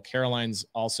people. Caroline's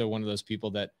also one of those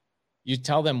people that you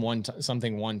tell them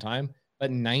something one time,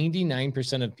 but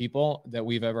 99% of people that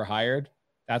we've ever hired,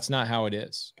 that's not how it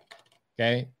is.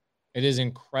 Okay. It is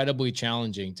incredibly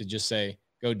challenging to just say,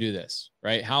 go do this,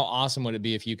 right? How awesome would it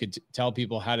be if you could tell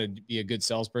people how to be a good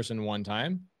salesperson one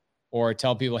time, or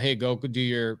tell people, hey, go do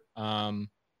your,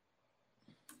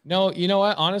 no, you know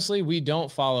what? Honestly, we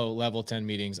don't follow level 10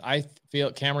 meetings. I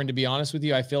feel, Cameron, to be honest with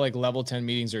you, I feel like level 10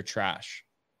 meetings are trash.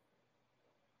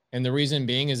 And the reason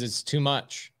being is it's too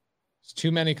much. It's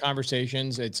too many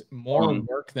conversations. It's more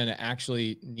work than it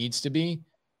actually needs to be.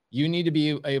 You need to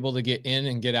be able to get in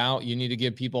and get out. You need to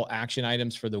give people action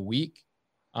items for the week.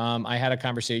 I had a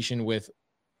conversation with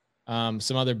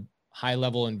some other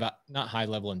high-level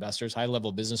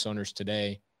business owners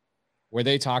today, where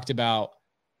they talked about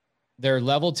their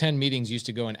level 10 meetings used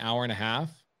to go an hour and a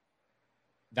half.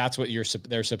 That's what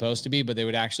they're supposed to be, but they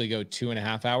would actually go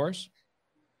 2.5 hours.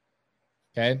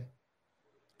 Okay.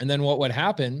 And then what would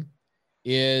happen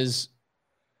is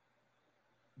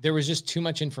there was just too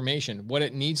much information. What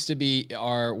it needs to be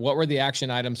are, what were the action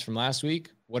items from last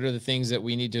week? What are the things that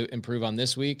we need to improve on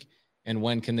this week? And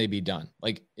when can they be done?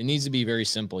 Like, it needs to be very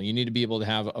simple. You need to be able to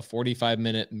have a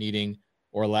 45-minute meeting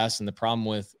or less. And the problem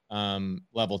with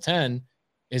level 10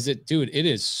 is it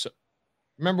is.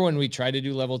 Remember when we tried to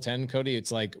do level 10, Cody?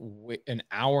 It's like an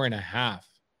hour and a half.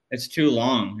 It's too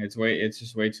long. It's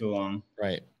just way too long.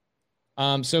 Right.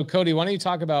 So Cody, why don't you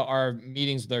talk about our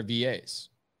meetings with our VAs?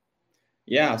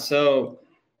 Yeah. So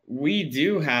we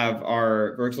do have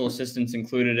our virtual assistants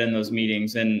included in those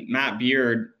meetings, and Matt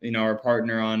Beard, our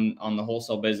partner on the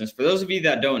wholesale business. For those of you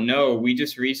that don't know, we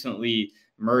just recently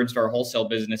merged our wholesale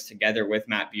business together with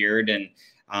Matt Beard, and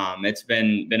it's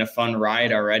been a fun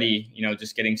ride already,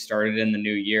 just getting started in the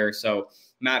new year. So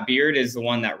Matt Beard is the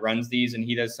one that runs these, and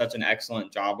he does such an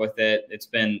excellent job with it. It's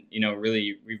been,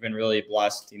 we've been really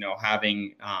blessed,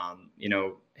 having,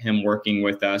 him working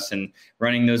with us and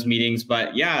running those meetings.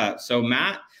 But yeah, so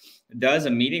Matt does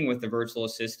a meeting with the virtual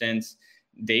assistants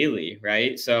daily,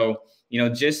 right? So,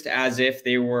 just as if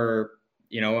they were,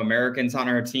 Americans on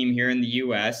our team here in the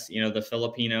US, the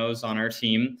Filipinos on our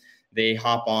team, they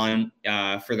hop on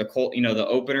for the cold, the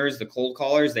openers, the cold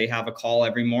callers, they have a call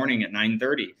every morning at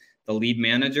 9:30. The lead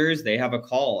managers, they have a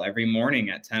call every morning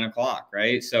at 10 o'clock,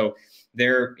 right? So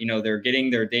they're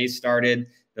getting their day started.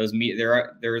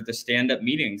 They're the stand-up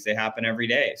meetings. They happen every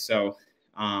day. So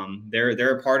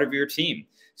they're a part of your team.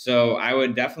 So I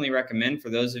would definitely recommend, for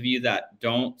those of you that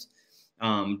don't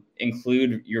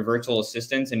include your virtual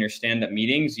assistants in your stand-up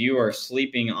meetings, you are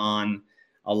sleeping on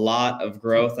a lot of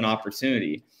growth and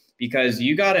opportunity, because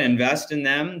you got to invest in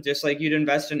them just like you'd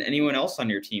invest in anyone else on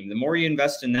your team. The more you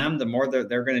invest in them, the more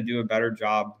they're going to do a better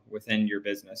job within your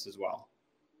business as well.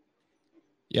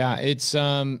 Yeah, it's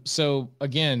so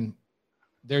again,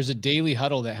 there's a daily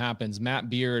huddle that happens. Matt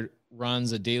Beard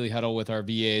runs a daily huddle with our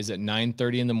VAs at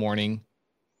 9:30 in the morning.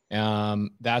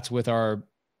 That's with our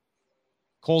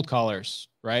cold callers,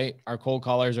 right? Our cold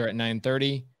callers are at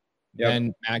 9:30. Yep.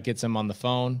 Then Matt gets them on the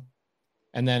phone.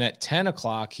 And then at 10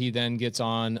 o'clock, he then gets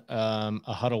on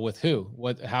a huddle with who?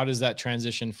 How does that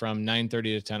transition from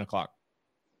 9:30 to 10 o'clock?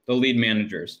 The lead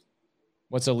managers.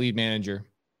 What's a lead manager?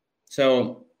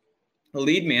 So the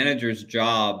lead manager's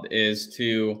job is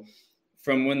to,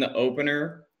 from when the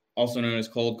opener, also known as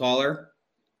cold caller,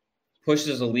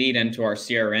 pushes a lead into our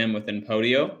CRM within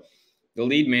Podio, the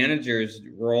lead manager's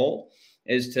role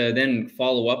is to then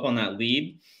follow up on that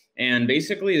lead. And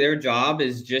basically their job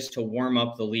is just to warm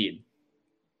up the lead.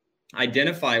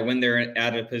 Identify when they're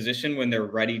at a position when they're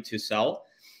ready to sell,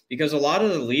 because a lot of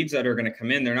the leads that are going to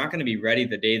come in, they're not going to be ready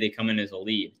the day they come in as a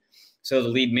lead. So the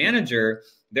lead manager,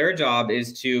 their job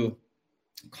is to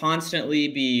constantly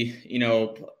be,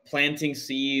 planting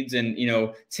seeds and,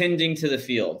 tending to the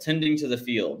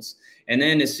fields. And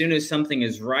then as soon as something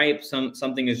is ripe,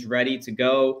 something is ready to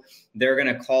go, they're going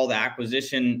to call the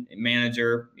acquisition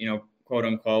manager, quote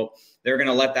unquote. They're going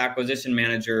to let the acquisition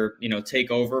manager,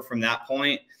 take over from that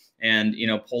point and,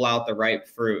 pull out the ripe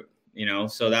fruit.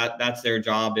 So that's their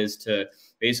job, is to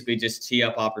basically just tee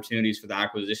up opportunities for the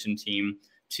acquisition team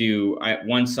to,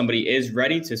 once somebody is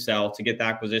ready to sell, to get the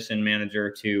acquisition manager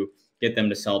to get them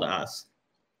to sell to us.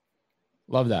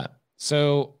 Love that.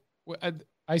 So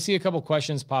I see a couple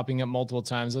questions popping up multiple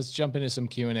times. Let's jump into some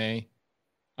Q&A.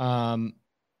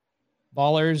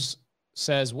 Ballers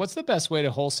says, what's the best way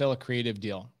to wholesale a creative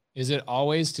deal? Is it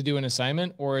always to do an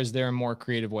assignment, or is there a more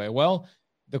creative way? Well,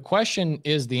 the question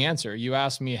is the answer. You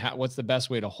asked me what's the best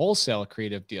way to wholesale a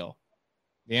creative deal?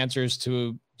 The answer is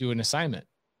to do an assignment.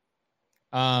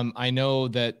 I know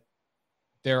that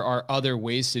there are other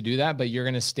ways to do that, but you're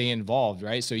going to stay involved,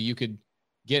 right? So you could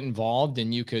get involved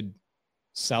and you could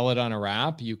sell it on a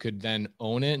wrap. You could then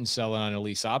own it and sell it on a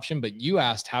lease option. But you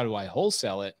asked, how do I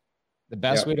wholesale it? The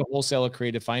best way to wholesale a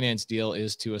creative finance deal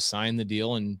is to assign the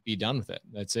deal and be done with it.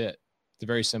 That's it. It's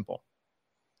very simple.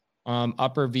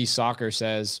 Upper V Soccer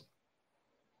says,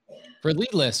 for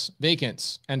lead lists,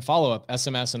 vacants, and follow-up,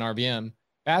 SMS and RVM,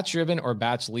 batch driven or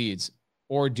batch leads,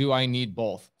 or do I need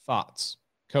both? Thoughts?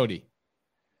 Cody.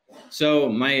 So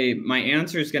my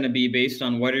answer is going to be based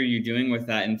on what are you doing with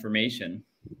that information.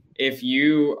 If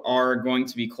you are going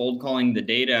to be cold calling the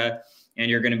data and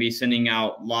you're going to be sending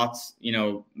out lots,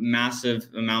 massive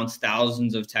amounts,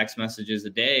 thousands of text messages a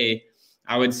day,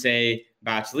 I would say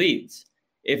batch leads.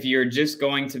 If you're just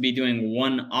going to be doing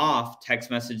one-off text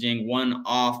messaging,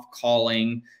 one-off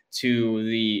calling to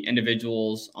the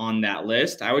individuals on that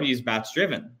list, I would use batch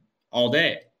driven all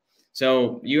day.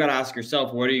 So you got to ask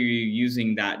yourself, what are you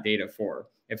using that data for?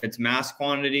 If it's mass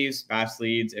quantities, batch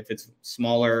leads. If it's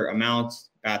smaller amounts,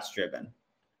 batch driven.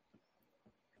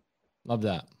 Love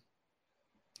that.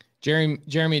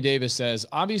 Jeremy Davis says,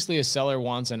 obviously a seller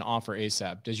wants an offer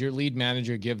ASAP. Does your lead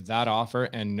manager give that offer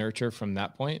and nurture from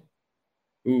that point?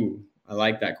 Ooh, I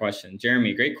like that question.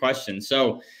 Jeremy, great question.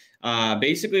 So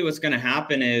basically what's going to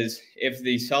happen is if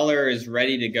the seller is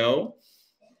ready to go,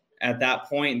 at that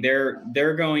point,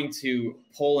 they're going to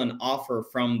pull an offer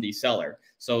from the seller.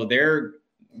 So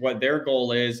what their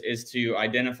goal is to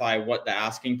identify what the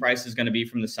asking price is going to be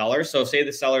from the seller. So say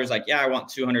the seller is like, yeah, I want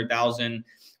 200,000.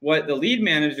 What the lead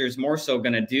manager is more so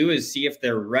going to do is see if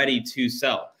they're ready to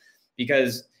sell.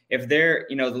 Because if they're,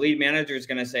 the lead manager is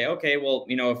going to say, okay, well,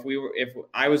 if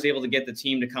I was able to get the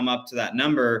team to come up to that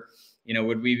number,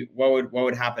 what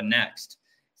would happen next?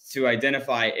 To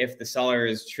identify if the seller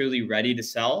is truly ready to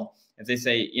sell. If they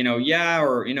say, yeah,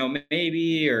 or,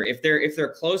 maybe, or if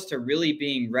they're close to really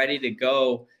being ready to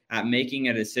go at making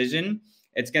a decision,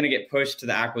 it's going to get pushed to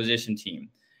the acquisition team.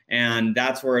 And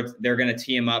that's where they're going to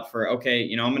tee him up for, okay,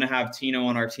 I'm going to have Tino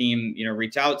on our team,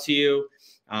 reach out to you.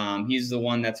 He's the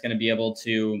one that's going to be able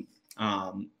to,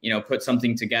 put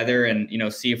something together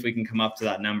and, see if we can come up to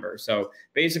that number. So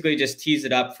basically just tease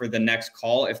it up for the next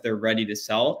call if they're ready to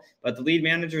sell. But the lead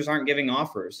managers aren't giving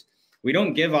offers. We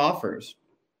don't give offers.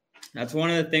 That's one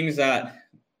of the things that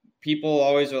people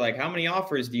always are like, how many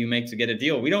offers do you make to get a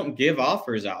deal? We don't give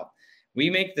offers out. We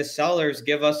make the sellers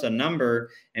give us a number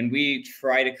and we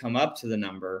try to come up to the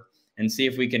number and see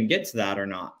if we can get to that or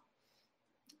not.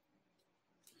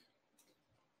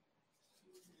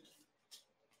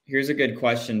 Here's a good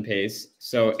question, Pace.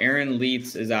 So Aaron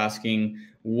Leitz is asking,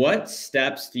 what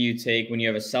steps do you take when you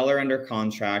have a seller under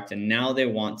contract and now they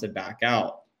want to back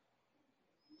out?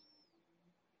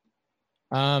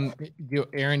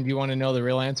 Aaron, do you want to know the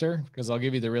real answer? Because I'll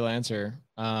give you the real answer.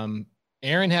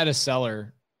 Aaron had a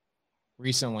seller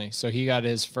recently. So Aaron got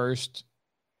his first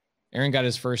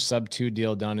sub 2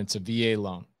 deal done. It's a VA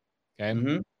loan. Okay.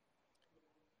 Mm-hmm.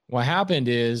 What happened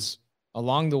is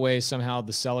along the way, somehow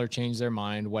the seller changed their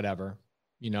mind, whatever,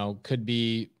 could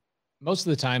be most of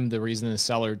the time. The reason the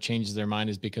seller changes their mind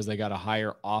is because they got a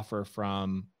higher offer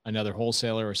from another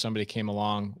wholesaler or somebody came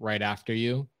along right after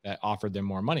you that offered them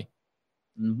more money.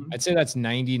 Mm-hmm. I'd say that's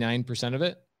 99% of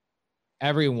it.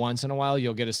 Every once in a while,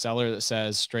 you'll get a seller that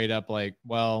says straight up like,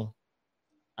 well,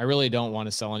 I really don't want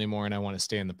to sell anymore and I want to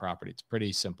stay in the property. It's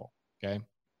pretty simple. Okay.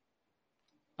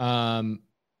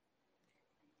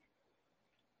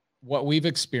 What we've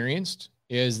experienced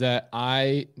is that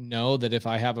I know that if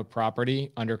I have a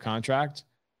property under contract,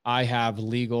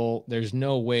 there's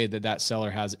no way that seller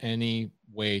has any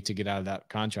way to get out of that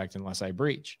contract unless I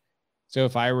breach. So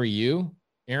if I were you,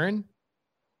 Aaron,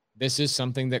 this is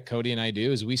something that Cody and I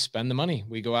do is we spend the money.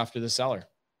 We go after the seller.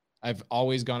 I've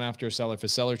always gone after a seller. If a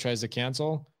seller tries to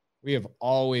cancel, we have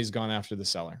always gone after the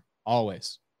seller,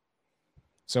 always.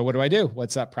 So what do I do?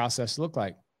 What's that process look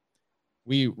like?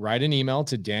 We write an email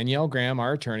to Danielle Graham,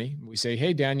 our attorney. We say,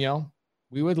 hey, Danielle,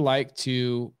 we would like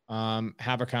to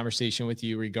have a conversation with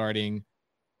you regarding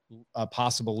a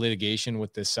possible litigation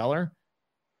with this seller.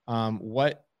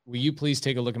 What will you please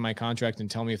take a look at my contract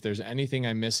and tell me if there's anything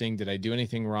I'm missing? Did I do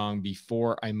anything wrong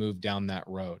before I move down that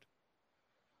road?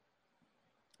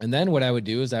 And then what I would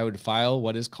do is I would file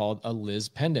what is called a lis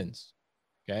pendens.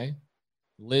 Okay.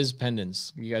 Lis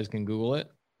pendens. You guys can Google it.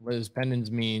 Lis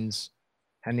pendens means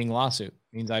pending lawsuit.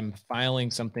 It means I'm filing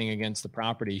something against the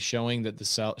property, showing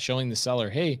the seller,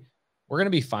 hey, we're going to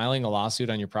be filing a lawsuit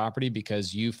on your property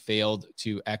because you failed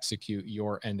to execute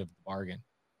your end of the bargain.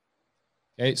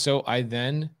 Okay. So I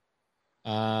then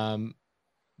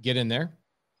get in there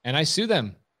and I sue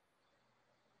them.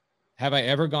 Have I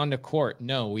ever gone to court?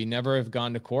 No, we never have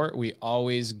gone to court. We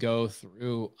always go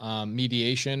through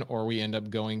mediation, or we end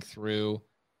up going through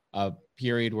a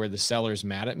period where the seller's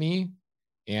mad at me.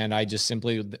 And I just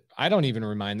simply, I don't even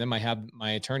remind them. I have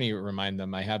my attorney remind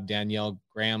them. I have Danielle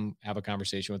Graham have a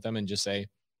conversation with them and just say,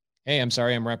 hey, I'm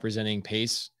sorry, I'm representing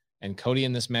Pace and Cody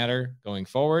in this matter going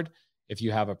forward. If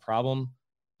you have a problem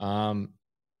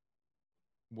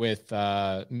with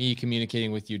me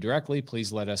communicating with you directly,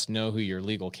 please let us know who your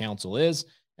legal counsel is.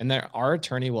 And then our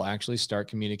attorney will actually start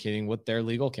communicating with their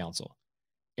legal counsel.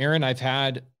 Aaron, I've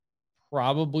had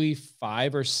probably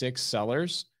 5 or 6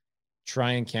 sellers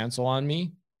try and cancel on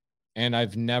me, and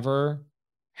I've never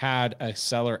had a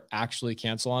seller actually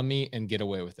cancel on me and get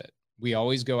away with it. We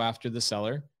always go after the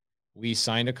seller. We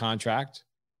signed a contract,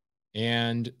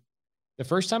 and the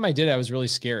first time I did it, I was really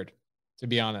scared, to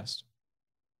be honest.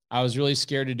 I was really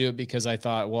scared to do it because I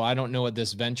thought, well, I don't know what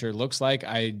this venture looks like.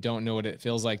 I don't know what it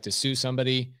feels like to sue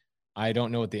somebody. I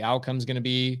don't know what the outcome is going to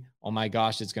be. Oh my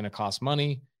gosh, it's going to cost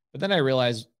money. But then I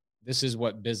realized this is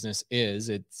what business is.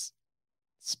 It's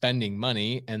spending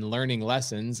money and learning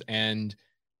lessons and,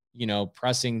 you know,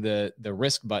 pressing the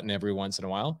risk button every once in a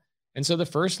while. And so the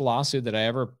first lawsuit that I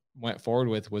ever went forward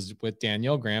with was with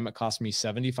Danielle Graham. It cost me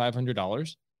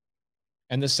 $7,500.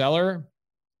 And the seller,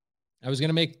 I was going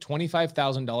to make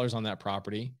 $25,000 on that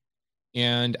property.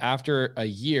 And after a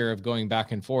year of going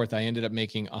back and forth, I ended up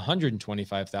making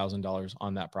 $125,000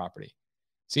 on that property.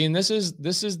 See, and this is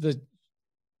the,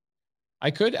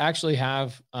 I could actually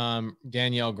have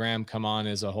Danielle Graham come on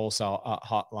as a wholesale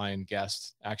hotline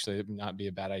guest. Actually, it would not be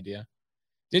a bad idea.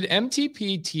 Did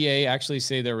MTPTA actually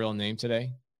say their real name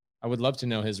today? I would love to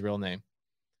know his real name.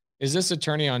 Is this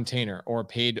attorney on retainer or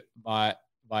paid by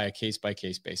a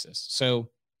case-by-case basis? So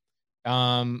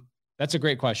that's a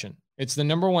great question. It's the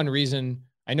number one reason.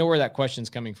 I know where that question's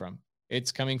coming from.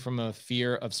 It's coming from a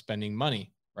fear of spending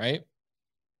money, right?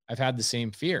 I've had the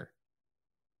same fear.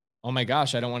 Oh my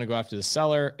gosh, I don't want to go after the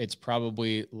seller. It's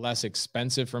probably less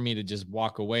expensive for me to just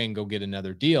walk away and go get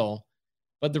another deal.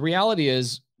 But the reality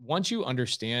is, once you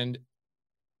understand,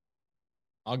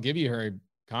 I'll give you her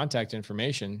contact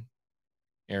information,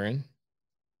 Aaron.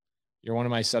 You're one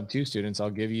of my sub 2 students. I'll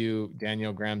give you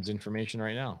Danielle Graham's information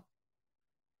right now.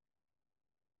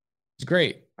 It's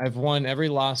great. I've won every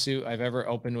lawsuit I've ever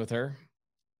opened with her.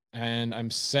 And I'm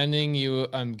giving you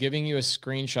a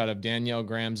screenshot of Danielle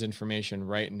Graham's information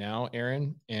right now,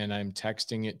 Aaron, and I'm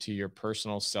texting it to your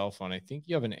personal cell phone. I think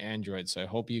you have an Android, so I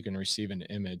hope you can receive an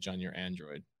image on your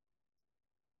Android.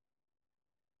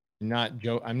 I'm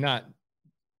not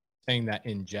saying that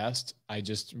in jest. I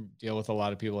just deal with a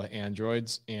lot of people with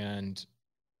Androids and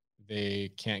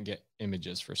they can't get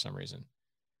images for some reason.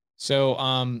 So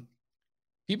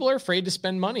people are afraid to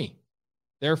spend money.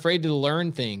 They're afraid to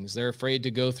learn things. They're afraid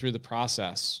to go through the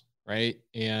process, right?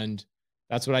 And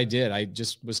that's what I did. I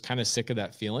just was kind of sick of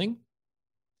that feeling.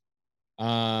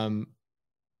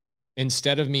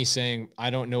 Instead of me saying,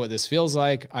 I don't know what this feels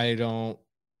like. I don't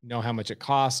know how much it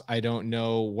costs. I don't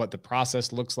know what the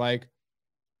process looks like.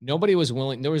 Nobody was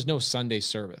willing. There was no Sunday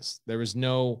service. There was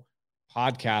no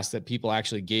podcast that people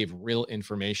actually gave real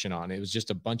information on. It was just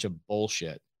a bunch of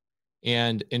bullshit.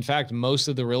 And in fact, most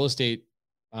of the real estate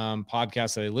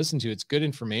podcasts that I listen to, it's good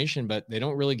information, but they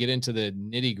don't really get into the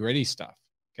nitty gritty stuff.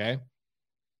 Okay.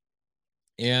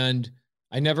 And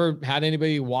I never had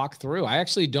anybody walk through. I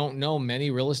actually don't know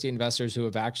many real estate investors who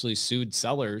have actually sued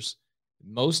sellers.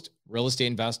 Most real estate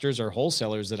investors are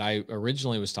wholesalers that I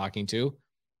originally was talking to,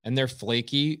 and they're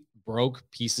flaky, broke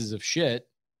pieces of shit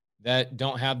that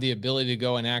don't have the ability to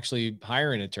go and actually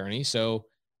hire an attorney. So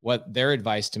what their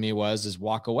advice to me is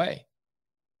walk away,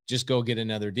 just go get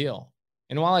another deal.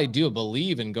 And while I do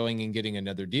believe in going and getting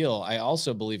another deal, I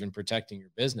also believe in protecting your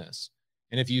business.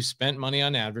 And if you spent money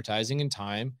on advertising and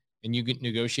time and you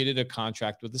negotiated a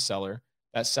contract with the seller,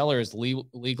 that seller is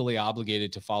legally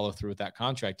obligated to follow through with that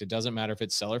contract. It doesn't matter if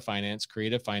it's seller finance,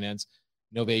 creative finance,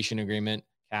 novation agreement,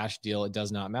 cash deal. It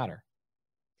does not matter.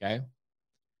 Okay.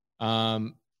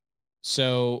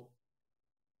 So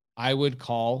I would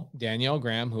call Danielle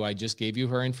Graham, who I just gave you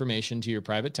her information to your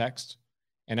private text.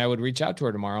 And I would reach out to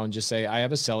her tomorrow and just say, I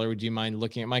have a seller. Would you mind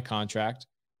looking at my contract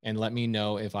and let me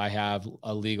know if I have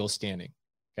a legal standing?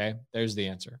 Okay, there's the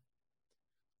answer.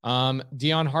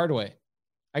 Dion Hardaway,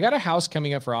 I got a house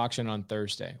coming up for auction on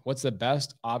Thursday. What's the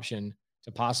best option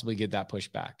to possibly get that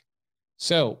pushed back?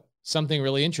 So something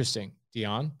really interesting,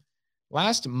 Dion.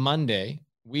 Last Monday,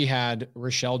 we had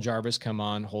Rochelle Jarvis come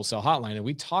on Wholesale Hotline, and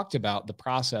we talked about the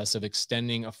process of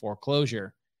extending a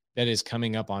foreclosure that is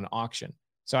coming up on auction.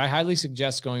 So I highly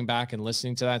suggest going back and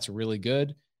listening to that. It's really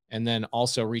good. And then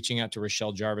also reaching out to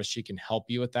Rochelle Jarvis. She can help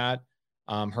you with that.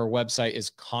 Her website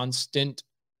is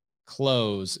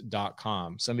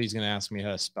constantclose.com. Somebody's going to ask me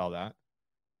how to spell that.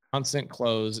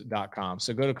 Constantclose.com.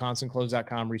 So go to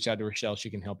constantclose.com, reach out to Rochelle. She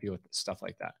can help you with stuff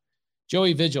like that.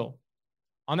 Joey Vigil,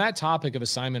 on that topic of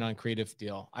assignment on creative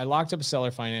deal, I locked up a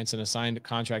seller finance and assigned a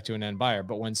contract to an end buyer.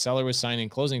 But when seller was signing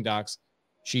closing docs,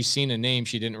 she's seen a name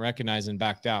she didn't recognize and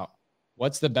backed out.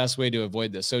 What's the best way to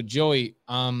avoid this? So Joey,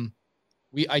 I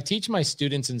teach my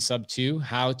students in sub 2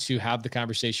 how to have the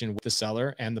conversation with the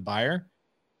seller and the buyer.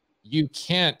 You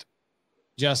can't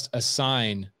just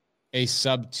assign a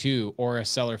sub 2 or a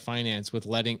seller finance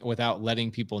without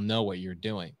letting people know what you're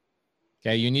doing.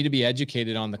 Okay. You need to be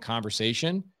educated on the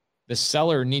conversation. The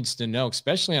seller needs to know,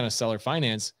 especially on a seller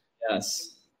finance.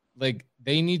 Yes. Like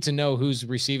they need to know who's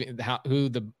receiving, who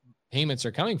the payments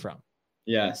are coming from.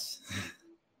 Yes.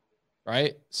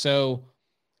 Right. So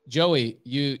Joey,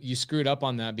 you screwed up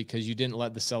on that because you didn't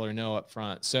let the seller know up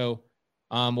front. So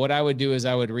what I would do is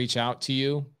I would reach out to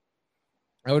you.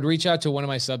 I would reach out to one of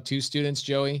my sub 2 students,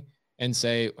 Joey, and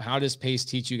say, how does PACE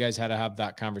teach you guys how to have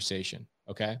that conversation?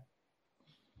 Okay.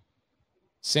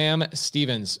 Sam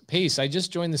Stevens, PACE, I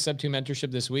just joined the sub 2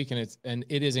 mentorship this week and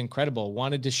it is incredible.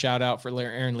 Wanted to shout out for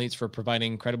Aaron Leitz for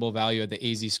providing incredible value at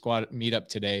the AZ Squad meetup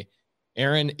today.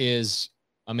 Aaron is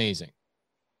amazing.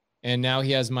 And now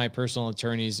he has my personal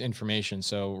attorney's information.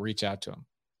 So reach out to him.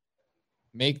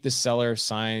 Make the seller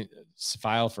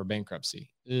file for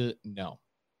bankruptcy. No.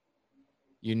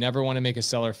 You never want to make a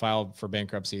seller file for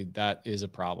bankruptcy. That is a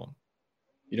problem.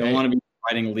 You don't want to be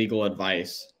providing legal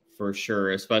advice for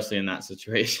sure, especially in that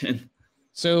situation.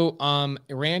 So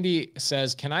Randy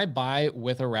says, can I buy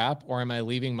with a wrap or am I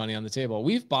leaving money on the table?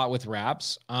 We've bought with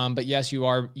wraps, but yes, you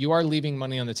are leaving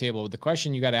money on the table. The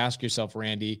question you got to ask yourself,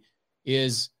 Randy,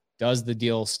 is does the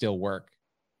deal still work?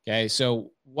 Okay.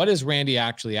 So what is Randy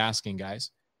actually asking, guys?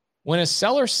 When a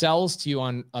seller sells to you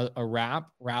on a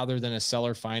wrap rather than a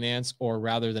seller finance or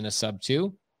rather than a sub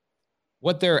 2,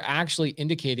 what they're actually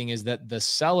indicating is that the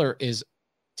seller is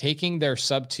taking their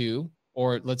sub 2,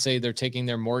 or let's say they're taking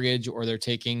their mortgage or they're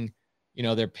taking,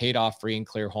 their paid off free and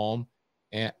clear home.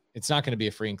 And it's not going to be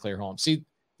a free and clear home. See,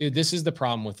 dude, this is the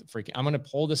problem with I'm going to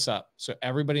pull this up so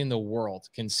everybody in the world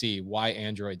can see why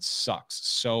Android sucks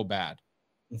so bad.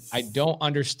 I don't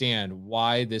understand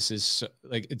why this is so,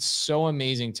 it's so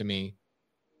amazing to me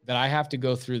that I have to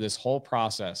go through this whole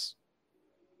process.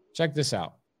 Check this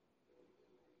out.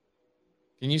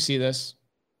 Can you see this?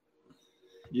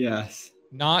 Yes.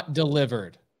 Not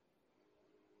delivered.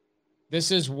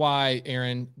 This is why,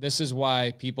 Aaron, this is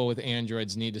why people with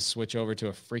Androids need to switch over to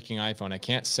a freaking iPhone. I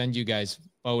can't send you guys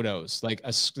photos.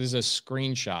 This is a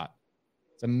screenshot.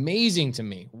 It's amazing to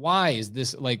me. Why is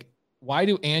this why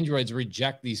do Androids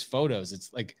reject these photos?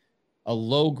 It's like a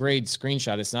low grade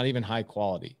screenshot. It's not even high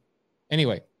quality.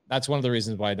 Anyway, that's one of the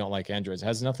reasons why I don't like Androids. It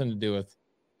has nothing to do with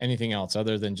anything else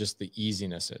other than just the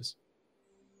easinesses.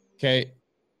 Okay.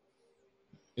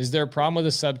 Is there a problem with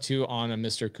a sub 2 on a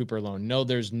Mr. Cooper loan? No,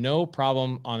 there's no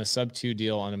problem on a sub 2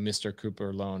 deal on a Mr.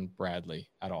 Cooper loan, Bradley,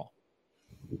 at all.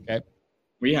 Okay.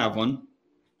 We have one.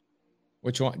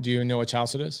 Which one? Do you know which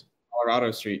house it is? Colorado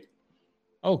Street.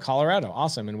 Oh, Colorado.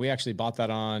 Awesome. And we actually bought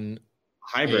that on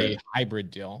a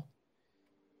hybrid deal.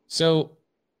 So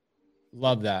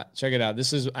love that. Check it out.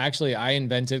 This is actually, I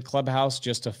invented Clubhouse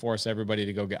just to force everybody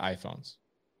to go get iPhones.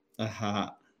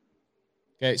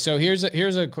 Okay. So here's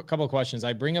a couple of questions.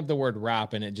 I bring up the word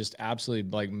wrap and it just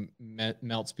absolutely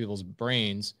melts people's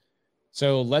brains.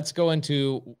 So let's go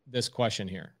into this question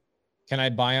here. Can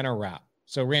I buy on a wrap?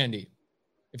 So Randy,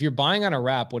 if you're buying on a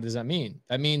wrap, what does that mean?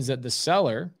 That means that the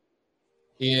seller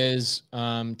is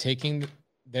taking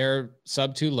their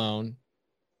sub 2 loan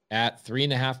at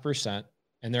 3.5%,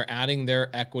 and they're adding their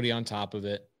equity on top of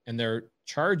it, and they're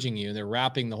charging you, and they're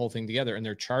wrapping the whole thing together, and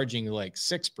they're charging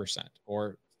 6%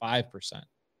 or 5%.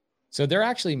 So they're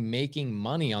actually making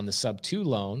money on the sub 2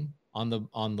 loan, on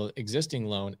the existing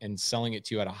loan, and selling it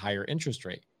to you at a higher interest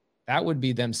rate. That would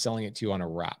be them selling it to you on a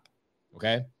wrap.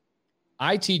 Okay.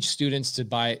 I teach students to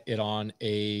buy it on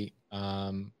a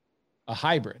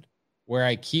hybrid, where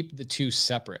I keep the two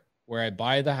separate, where I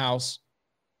buy the house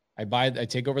I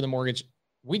take over the mortgage.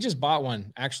 We just bought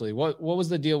one, actually. What was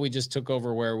the deal we just took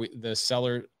over where the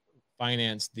seller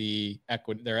financed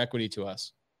their equity to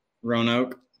us?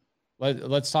 Roanoke.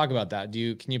 Let's talk about that.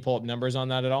 Can you pull up numbers on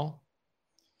that at all?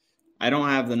 I don't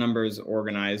have the numbers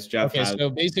organized. Jeff has. So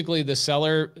basically the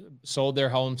seller sold their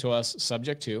home to us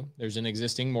subject to, there's an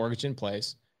existing mortgage in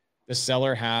place. The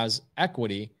seller has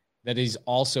equity that he's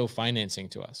also financing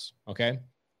to us. Okay.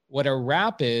 What a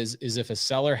wrap is if a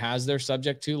seller has their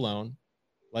subject to loan,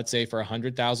 let's say for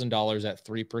 $100,000 at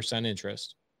 3%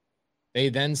 interest, they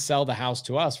then sell the house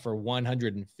to us for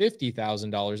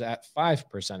 $150,000 at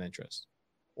 5% interest,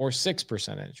 or 6%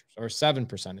 interest, or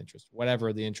 7% interest,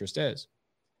 whatever the interest is.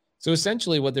 So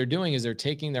essentially what they're doing is they're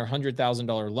taking their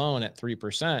 $100,000 loan at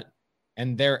 3%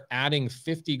 and they're adding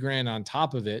 50 grand on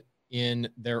top of it in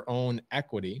their own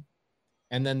equity.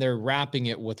 And then they're wrapping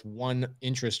it with one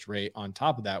interest rate on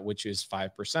top of that, which is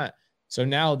 5%. So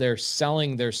now they're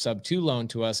selling their sub 2 loan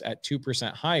to us at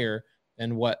 2% higher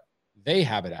than what they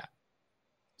have it at.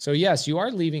 So yes, you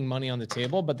are leaving money on the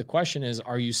table, but the question is,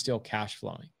 are you still cash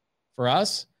flowing? For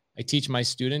us, I teach my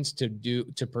students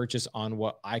to purchase on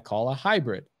what I call a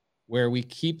hybrid, where we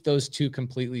keep those two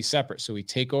completely separate. So we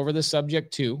take over the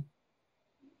subject to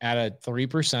at a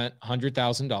 3%,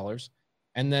 $100,000.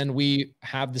 And then we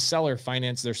have the seller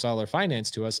finance their seller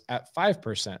finance to us at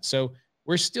 5%. So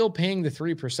we're still paying the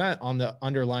 3% on the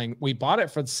underlying. We bought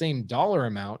it for the same dollar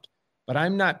amount, but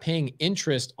I'm not paying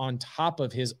interest on top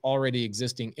of his already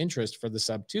existing interest for the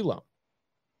sub 2 loan.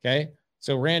 Okay.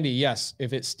 So Randy, yes,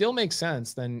 if it still makes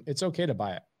sense, then it's okay to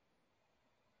buy it.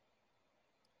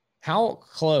 How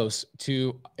close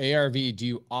to ARV do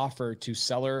you offer to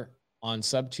seller on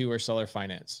sub 2 or seller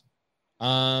finance?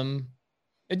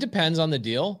 It depends on the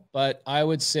deal, but I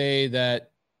would say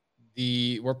that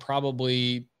we're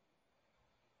probably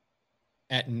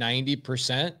at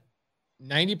 90%.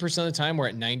 90% of the time we're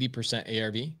at 90%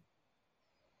 ARV.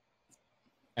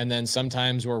 And then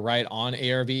sometimes we're right on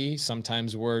ARV.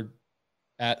 Sometimes we're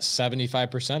at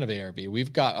 75% of ARV.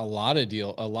 We've got a lot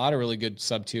of really good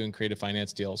sub 2 and creative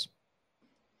finance deals.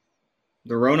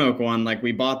 The Roanoke one, like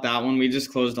we bought that one. We just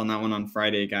closed on that one on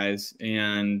Friday, guys.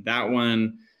 And that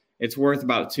one, it's worth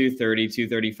about 230,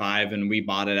 235, and we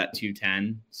bought it at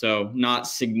 210. So not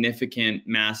significant,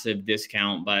 massive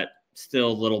discount, but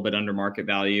still a little bit under market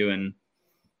value and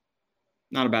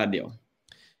not a bad deal.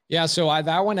 Yeah. So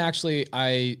that one actually,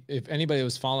 if anybody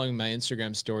was following my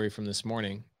Instagram story from this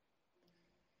morning,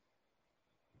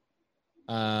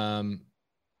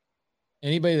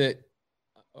 anybody that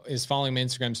is following my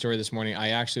Instagram story this morning, I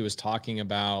actually was talking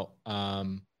about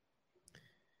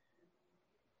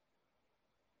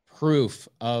proof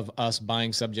of us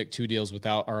buying subject to deals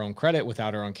without our own credit,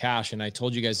 without our own cash. And I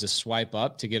told you guys to swipe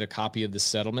up to get a copy of the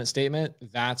settlement statement.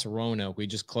 That's Roanoke. We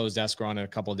just closed escrow on it a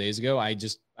couple of days ago. I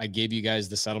gave you guys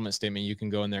the settlement statement. You can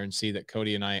go in there and see that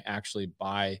Cody and I actually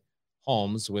buy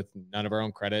homes with none of our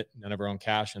own credit, none of our own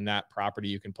cash. And that property,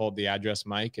 you can pull up the address,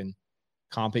 Mike, and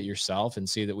comp it yourself and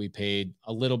see that we paid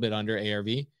a little bit under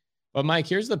ARV. But Mike,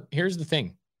 here's the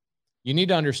thing. You need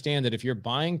to understand that if you're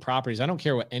buying properties, I don't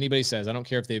care what anybody says. I don't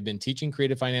care if they've been teaching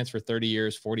creative finance for 30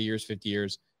 years, 40 years, 50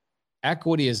 years.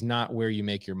 Equity is not where you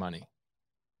make your money.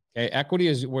 Okay. Equity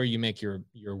is where you make your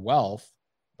wealth,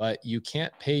 but you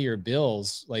can't pay your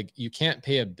bills. Like you can't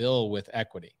pay a bill with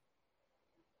equity.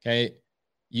 Okay.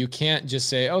 You can't just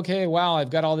say, okay, wow,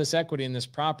 I've got all this equity in this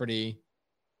property,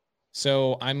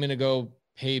 so I'm going to go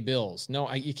pay bills.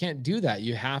 No, you can't do that.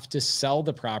 You have to sell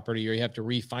the property or you have to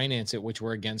refinance it, which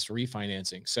we're against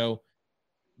refinancing. So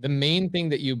the main thing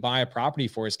that you buy a property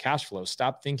for is cash flow.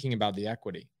 Stop thinking about the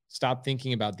equity. Stop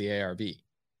thinking about the ARV.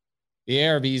 The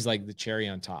ARV is like the cherry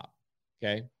on top.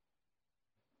 Okay.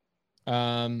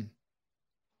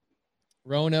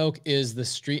 Roanoke is the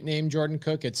street name, Jordan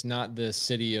Cook. It's not the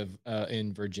city of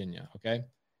in Virginia. Okay.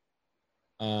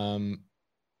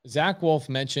 Zach Wolf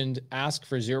mentioned ask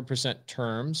for 0%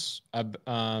 terms.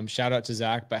 Shout out to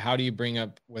Zach, but how do you bring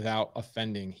up without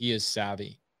offending? He is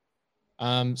savvy.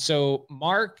 So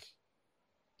Mark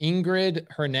Ingrid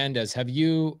Hernandez, have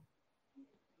you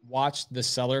watched the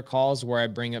seller calls where I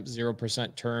bring up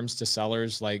 0% terms to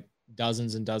sellers like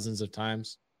dozens and dozens of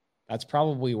times? That's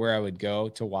probably where I would go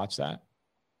to watch that.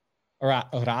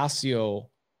 Horacio,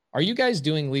 are you guys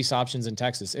doing lease options in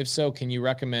Texas? If so, can you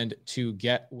recommend to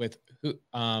get with who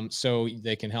so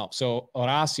they can help? So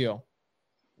Horacio,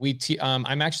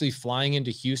 I'm actually flying into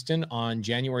Houston on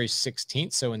January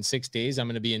 16th. So in 6 days, I'm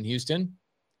going to be in Houston,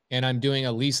 and I'm doing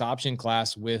a lease option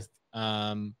class with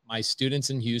my students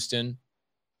in Houston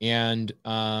and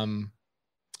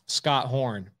Scott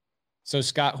Horn. So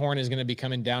Scott Horn is going to be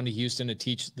coming down to Houston to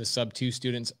teach the sub 2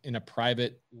 students in a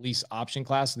private lease option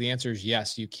class. The answer is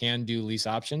yes, you can do lease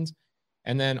options.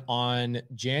 And then on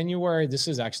January, this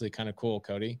is actually kind of cool,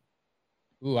 Cody.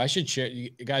 Ooh, I should share,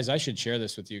 guys, I should share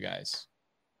this with you guys.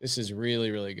 This is really,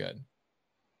 really good.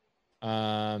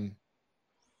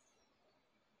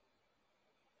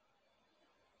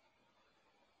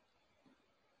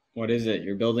 What is it?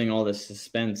 You're building all this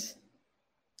suspense.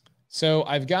 So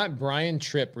I've got Brian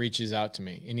Tripp reaches out to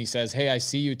me and he says, hey, I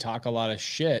see you talk a lot of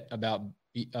shit about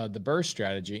the BRRRR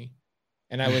strategy.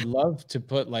 And I would love to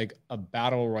put like a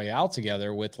battle royale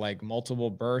together with like multiple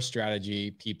BRRRR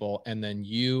strategy people and then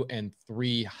you and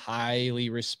 3 highly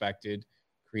respected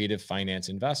creative finance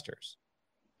investors.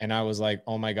 And I was like,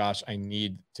 oh my gosh, I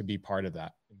need to be part of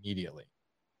that immediately.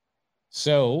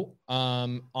 So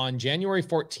on January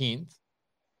 14th,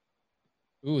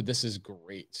 ooh, this is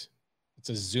great. It's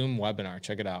a Zoom webinar.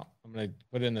 Check it out. I'm going to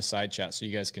put it in the side chat so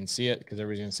you guys can see it because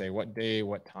everybody's going to say what day,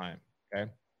 what time. Okay.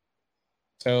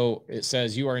 So it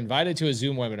says you are invited to a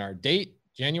Zoom webinar. Date,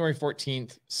 January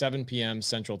 14th, 7 p.m.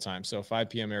 Central Time. So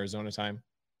 5 p.m. Arizona time.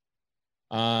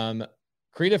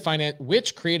 Creative finance,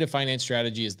 which creative finance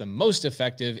strategy is the most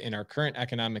effective in our current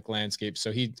economic landscape?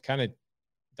 So he kind of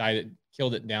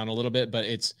killed it down a little bit, but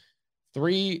it's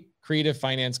 3 creative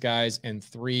finance guys and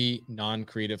 3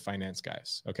 non-creative finance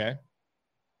guys. Okay.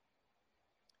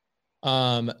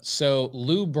 So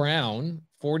Lou Brown,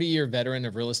 40-year veteran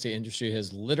of real estate industry,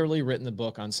 has literally written the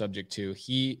book on subject to.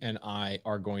 He and I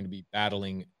are going to be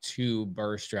battling 2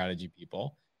 BRRRR strategy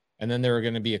people. And then there are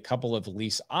going to be a couple of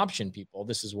lease option people.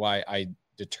 This is why I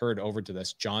deterred over to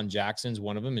this. John Jackson's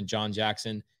one of them. And John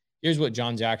Jackson, here's what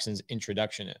John Jackson's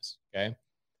introduction is. Okay.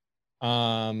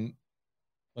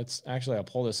 Let's actually, I'll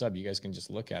pull this up. You guys can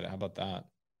just look at it. How about that?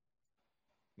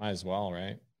 Might as well,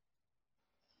 right?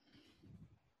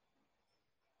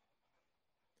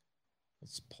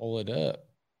 Let's pull it up.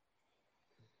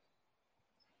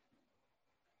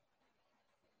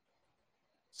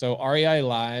 So REI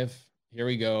Live, here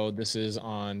we go. This is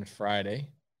on Friday.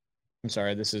 I'm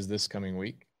sorry, this is this coming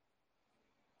week.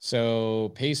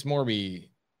 So Pace Morby,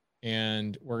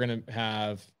 and we're going to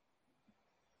have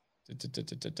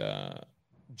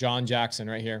John Jackson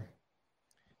right here.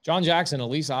 John Jackson, a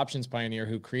lease options pioneer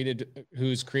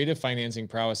whose creative financing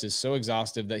prowess is so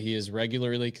exhaustive that he is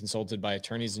regularly consulted by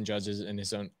attorneys and judges in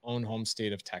his own home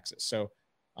state of Texas. So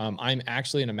I'm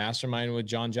actually in a mastermind with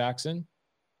John Jackson.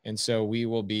 And so we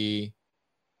will be,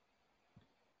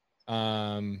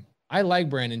 I like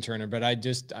Brandon Turner, but I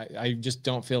just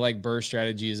don't feel like BRRRR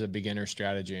strategy is a beginner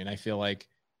strategy. And I feel like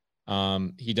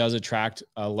he does attract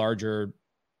a larger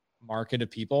market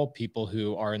of people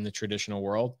who are in the traditional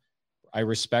world. I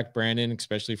respect Brandon,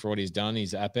 especially for what he's done.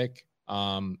 He's epic,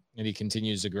 and he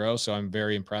continues to grow. So I'm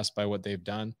very impressed by what they've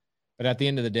done. But at the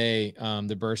end of the day,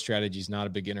 the BRRRR strategy is not a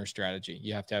beginner strategy.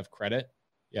 You have to have credit.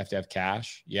 You have to have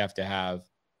cash. You have to have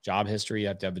job history. You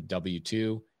have to have a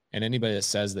W-2. And anybody that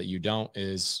says that you don't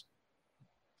is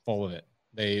full of it.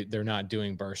 They're not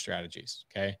doing BRRRR strategies.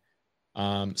 Okay.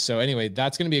 So anyway,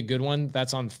 that's going to be a good one.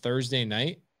 That's on Thursday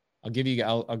night. I'll give you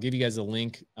guys a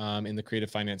link in the Creative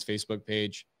Finance Facebook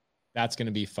page. That's going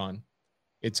to be fun.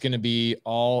 It's going to be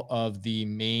all of the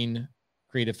main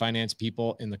creative finance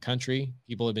people in the country.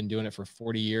 People have been doing it for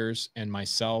 40 years, and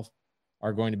myself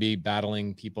are going to be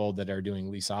battling people that are doing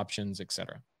lease options,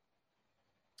 etc.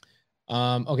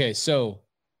 Okay, so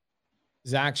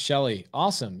Zach Shelley,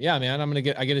 awesome. Yeah, man, I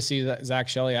get to see that Zach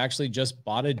Shelley. I actually just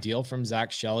bought a deal from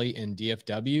Zach Shelley in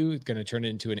DFW. It's going to turn it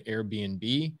into an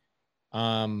Airbnb.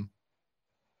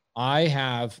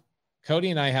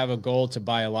 Cody and I have a goal to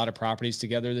buy a lot of properties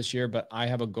together this year, but I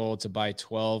have a goal to buy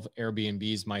 12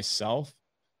 Airbnbs myself.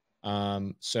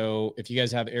 So if you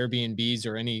guys have Airbnbs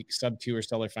or any sub 2 or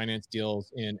seller finance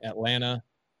deals in Atlanta,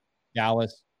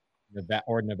 Dallas,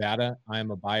 or Nevada, I am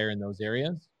a buyer in those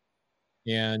areas.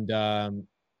 And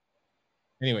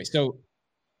anyway, so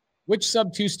which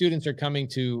sub 2 students are coming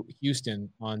to Houston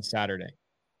on Saturday?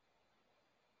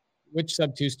 Which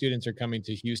sub 2 students are coming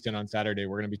to Houston on Saturday?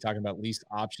 We're going to be talking about lease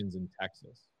options in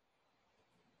Texas.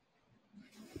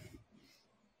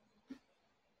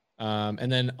 And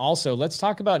then also let's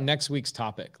talk about next week's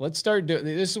topic. Let's start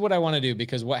this is what I want to do,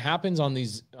 because what happens on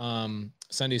these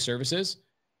Sunday services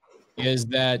is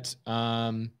that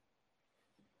I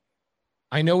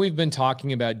know we've been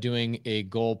talking about doing a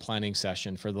goal planning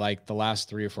session for like the last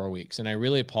 3 or 4 weeks, and I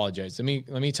really apologize. Let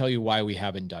me tell you why we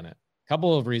haven't done it.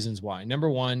 Couple of reasons why. Number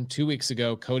one, 2 weeks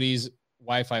ago, Cody's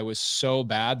Wi-Fi was so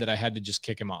bad that I had to just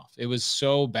kick him off. It was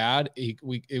so bad.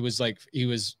 It was like he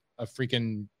was a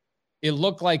freaking. It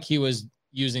looked like he was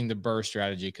using the BRRRR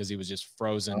strategy because he was just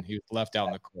frozen. He was left out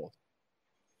in the cold.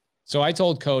 So I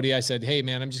told Cody, I said, hey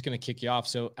man, I'm just going to kick you off.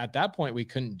 So at that point we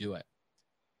couldn't do it.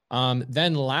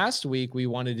 Then last week we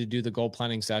wanted to do the goal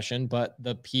planning session, but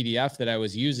the PDF that I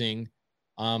was using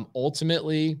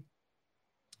ultimately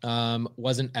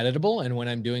wasn't editable. And when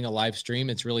I'm doing a live stream,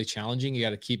 it's really challenging. You got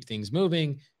to keep things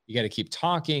moving. You got to keep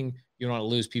talking. You don't want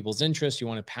to lose people's interest. You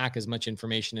want to pack as much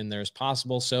information in there as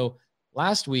possible. So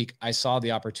last week I saw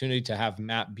the opportunity to have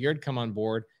Matt Beard come on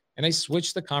board, and I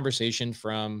switched the conversation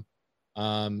from,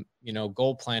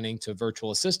 goal planning to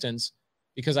virtual assistants,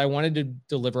 because I wanted to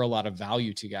deliver a lot of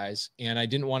value to you guys. And I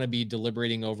didn't want to be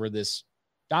deliberating over this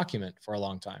document for a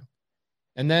long time.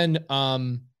 And then,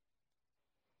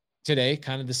 today,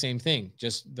 kind of the same thing,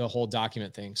 just the whole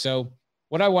document thing. So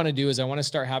what I want to do is I want to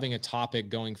start having a topic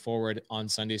going forward on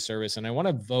Sunday service. And I want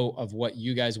to vote of what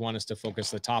you guys want us to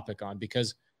focus the topic on,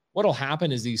 because what'll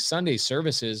happen is these Sunday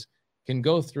services can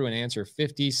go through and answer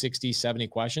 50, 60, 70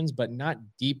 questions, but not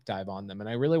deep dive on them. And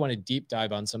I really want to deep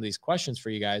dive on some of these questions for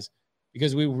you guys,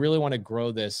 because we really want to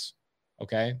grow this.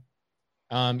 Okay.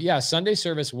 Sunday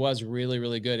service was really,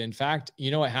 really good. In fact, you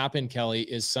know what happened, Kelly,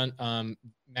 is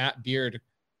Matt Beard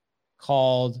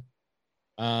called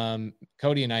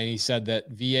Cody and I, and he said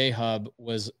that VA Hub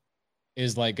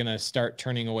is like going to start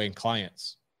turning away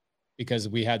clients because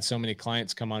we had so many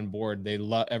clients come on board.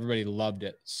 Everybody loved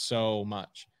it so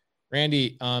much.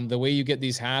 Randy, the way you get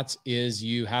these hats is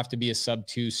you have to be a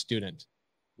sub-2 student.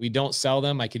 We don't sell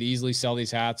them. I could easily sell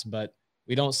these hats, but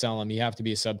we don't sell them. You have to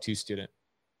be a sub-2 student.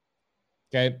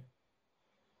 Okay.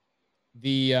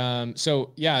 VA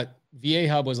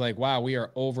Hub was like, wow, we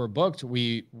are overbooked.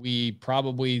 We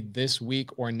probably this week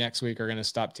or next week are going to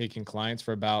stop taking clients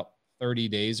for about 30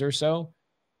 days or so.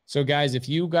 So guys, if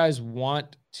you guys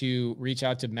want to reach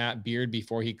out to Matt Beard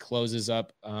before he closes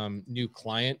up new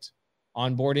client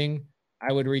onboarding,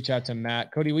 I would reach out to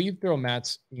Matt. Cody, will you throw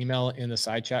Matt's email in the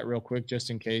side chat real quick, just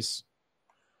in case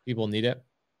people need it?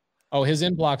 Oh, his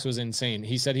inbox was insane.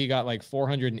 He said he got like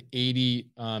 480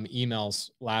 emails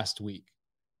last week.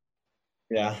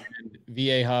 Yeah. And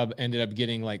VA Hub ended up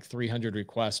getting like 300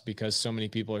 requests because so many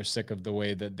people are sick of the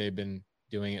way that they've been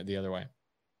doing it the other way.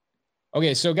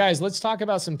 Okay, so guys, let's talk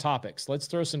about some topics. Let's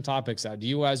throw some topics out. Do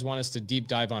you guys want us to deep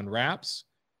dive on wraps?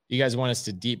 Do you guys want us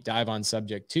to deep dive on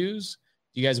subject twos?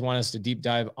 Do you guys want us to deep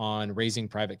dive on raising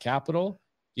private capital?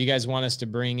 Do you guys want us to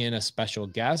bring in a special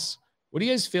guest? What do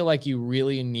you guys feel like you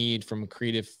really need from a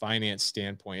creative finance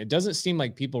standpoint? It doesn't seem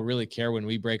like people really care when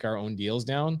we break our own deals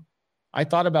down. I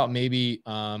thought about maybe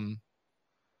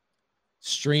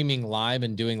streaming live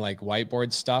and doing like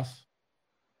whiteboard stuff.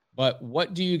 But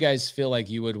what do you guys feel like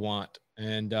you would want?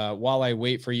 And while I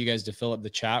wait for you guys to fill up the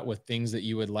chat with things that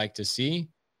you would like to see,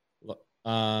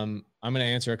 I'm going to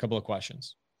answer a couple of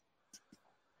questions.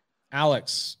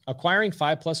 Alex, acquiring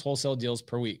 5+ wholesale deals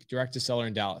per week, direct to seller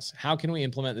in Dallas. How can we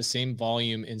implement the same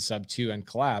volume in sub-2 and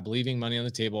collab, leaving money on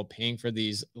the table, paying for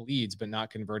these leads, but not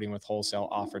converting with wholesale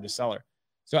offer to seller?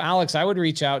 So Alex, I would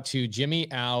reach out to Jimmy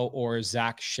Au or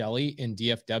Zach Shelley in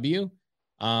DFW.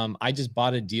 I just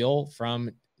bought a deal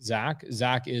from Zach.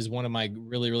 Zach is one of my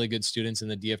really, really good students in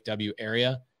the DFW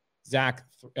area. Zach,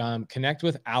 connect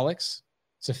with Alex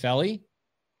Cifelli.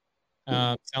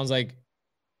 Sounds like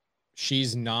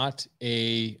she's not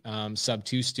a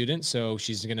sub-2 student, so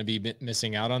she's going to be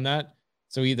missing out on that.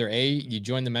 So either A, you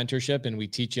join the mentorship and we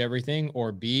teach you everything,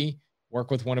 or B, work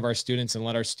with one of our students and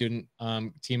let our student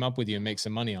team up with you and make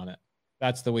some money on it.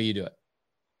 That's the way you do it.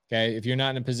 Okay. If you're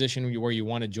not in a position where you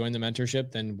want to join the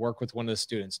mentorship, then work with one of the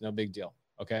students. No big deal.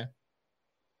 Okay.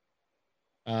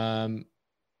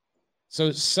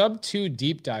 So sub-2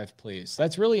 deep dive, please.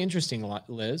 That's really interesting,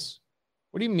 Liz.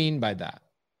 What do you mean by that?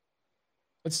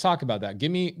 Let's talk about that.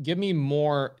 Give me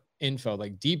more info,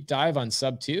 like deep dive on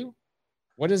sub-2.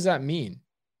 What does that mean?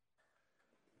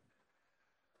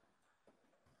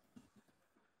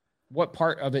 What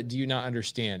part of it do you not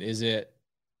understand? Is it,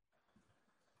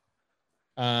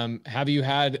 have you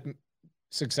had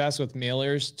success with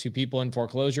mailers to people in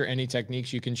foreclosure? Any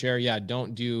techniques you can share? Yeah,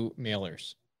 don't do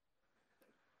mailers.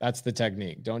 That's the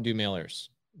technique. Don't do mailers.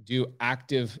 Do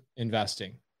active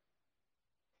investing.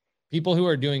 People who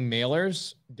are doing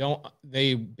mailers,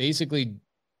 they basically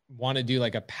want to do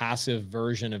like a passive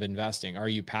version of investing. Are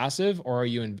you passive or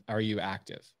are you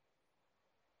active?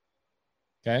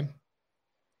 Okay.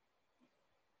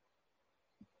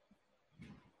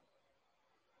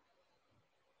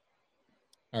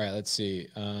 All right, let's see.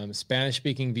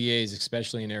 Spanish-speaking VAs,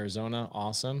 especially in Arizona,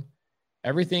 awesome.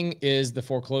 Everything is the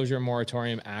foreclosure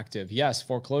moratorium active. Yes,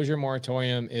 foreclosure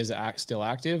moratorium is still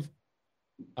active.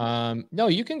 No,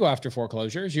 you can go after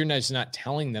foreclosures. You're just not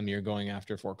telling them you're going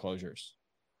after foreclosures.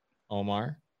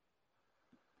 Omar.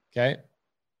 Okay.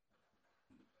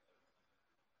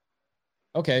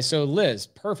 Okay, so Liz,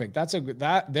 perfect.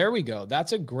 There we go.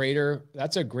 That's a greater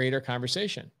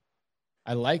conversation.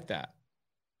 I like that.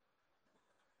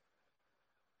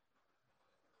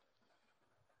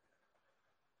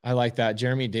 I like that.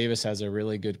 Jeremy Davis has a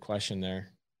really good question there.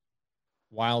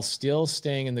 While still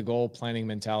staying in the goal planning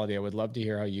mentality, I would love to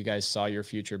hear how you guys saw your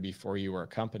future before you were a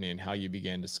company and how you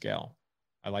began to scale.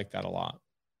 I like that a lot.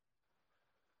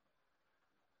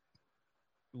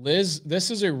 Liz,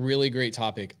 this is a really great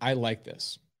topic. I like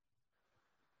this.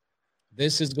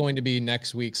 This is going to be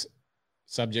next week's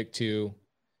subject to.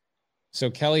 So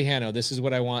Kelly Hanno, this is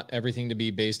what I want everything to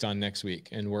be based on next week.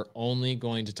 And we're only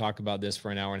going to talk about this for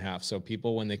an hour and a half. So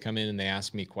people, when they come in and they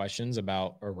ask me questions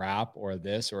about a wrap or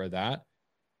this or that,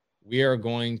 we are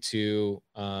going to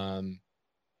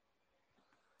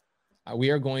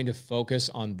focus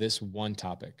on this one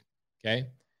topic. Okay.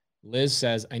 Liz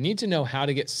says, I need to know how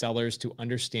to get sellers to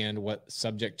understand what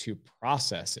subject to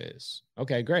process is.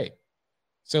 Okay, great.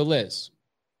 So Liz,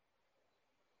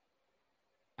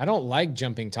 I don't like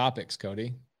jumping topics,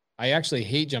 Cody. I actually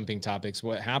hate jumping topics.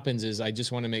 What happens is I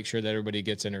just want to make sure that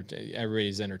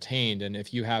everybody's entertained. And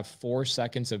if you have 4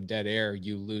 seconds of dead air,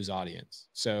 you lose audience.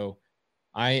 So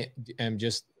I am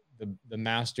just the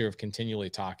master of continually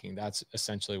talking. That's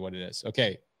essentially what it is.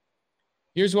 Okay.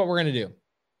 Here's what we're going to do.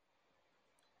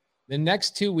 The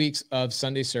next 2 weeks of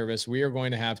Sunday service, we are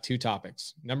going to have 2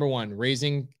 topics. Number one,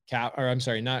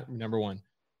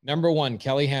 Number one,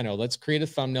 Kelly Hanno. Let's create a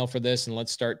thumbnail for this and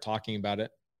let's start talking about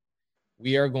it.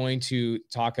 We are going to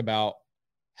talk about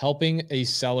helping a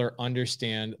seller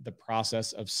understand the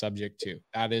process of subject to.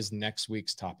 That is next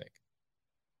week's topic.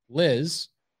 Liz,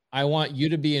 I want you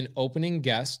to be an opening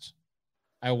guest.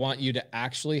 I want you to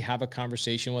actually have a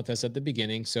conversation with us at the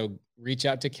beginning. So reach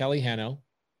out to Kelly Hanno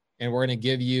and we're going to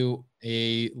give you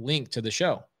a link to the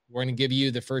show. We're going to give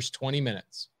you the first 20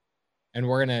 minutes and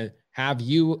we're going to have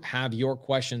you have your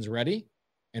questions ready.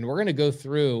 And we're going to go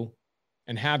through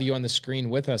and have you on the screen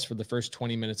with us for the first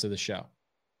 20 minutes of the show.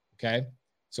 Okay.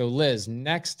 So Liz,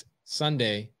 next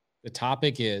Sunday, the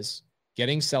topic is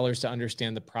getting sellers to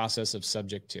understand the process of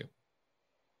subject to.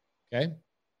 Okay.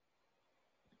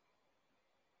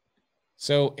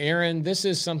 So Aaron, this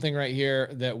is something right here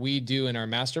that we do in our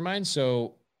mastermind.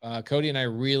 So Cody and I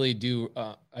really do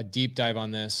a deep dive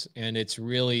on this, and it's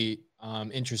really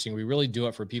interesting. We really do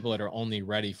it for people that are only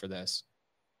ready for this.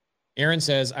 Aaron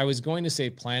says, I was going to say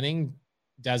planning,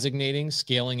 designating,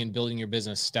 scaling, and building your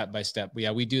business step by step. Yeah,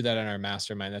 we do that in our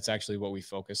mastermind. That's actually what we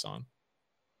focus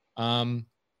on.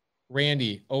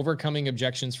 Randy, overcoming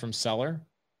objections from seller.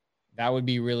 That would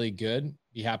be really good.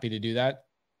 Be happy to do that.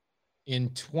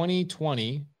 In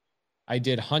 2020, I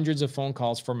did hundreds of phone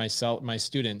calls for my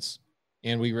students,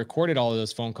 and we recorded all of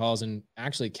those phone calls. And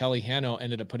actually, Kelly Hanno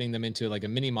ended up putting them into like a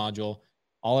mini module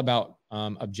all about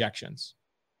objections.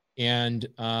 And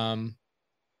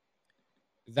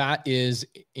that is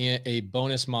a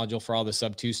bonus module for all the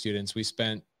sub 2 students. We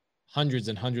spent hundreds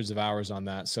and hundreds of hours on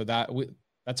that. So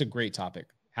that's a great topic.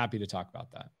 Happy to talk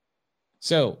about that.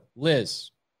 So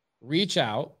Liz, reach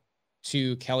out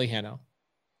to Kelly Hanno.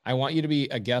 I want you to be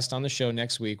a guest on the show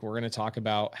next week. We're going to talk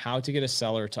about how to get a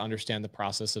seller to understand the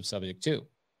process of subject to.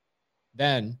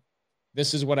 Then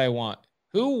this is what I want.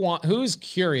 Who's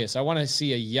curious? I want to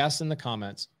see a yes in the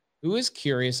comments. Who is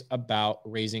curious about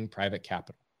raising private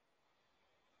capital?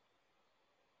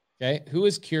 Okay. Who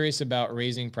is curious about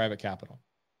raising private capital?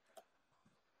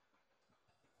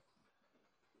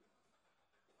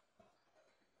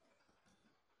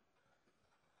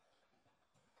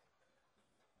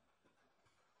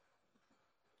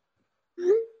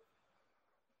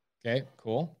 Okay,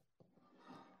 cool.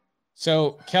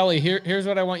 So Kelly, here's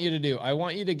what I want you to do. I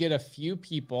want you to get a few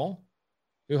people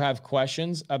who have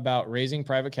questions about raising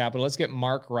private capital. Let's get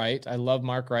Mark Wright. I love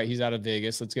Mark Wright. He's out of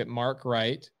Vegas. Let's get Mark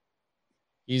Wright.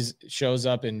 He shows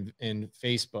up in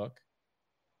Facebook.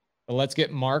 But let's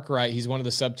get Mark Wright. He's one of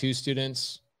the sub 2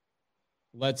 students.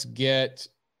 Let's get,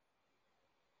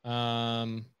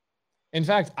 in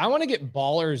fact, I want to get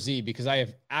Baller Z because I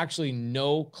have actually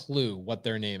no clue what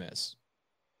their name is.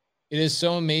 It is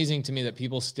so amazing to me that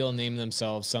people still name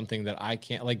themselves something that I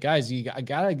can't. Like, guys, I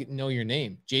got to know your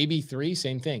name. JB3,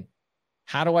 same thing.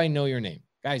 How do I know your name?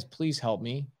 Guys, please help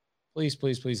me. Please,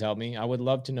 please, please help me. I would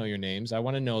love to know your names. I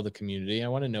want to know the community. I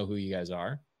want to know who you guys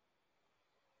are.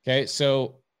 Okay,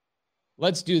 so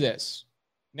let's do this.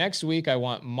 Next week, I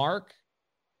want Mark,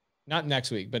 not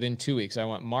next week, but in 2 weeks, I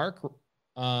want Mark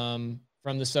from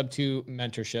the sub 2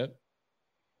 mentorship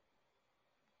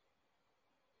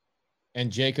and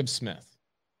Jacob Smith.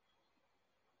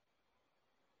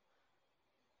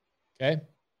 Okay.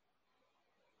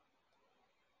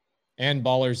 And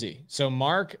Baller Z. So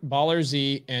Mark, Baller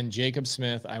Z, and Jacob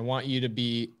Smith, I want you to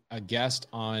be a guest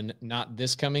on not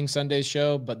this coming Sunday's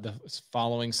show, but the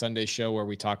following Sunday's show where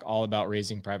we talk all about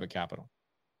raising private capital.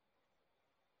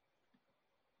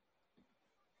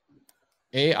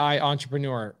 AI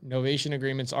entrepreneur, novation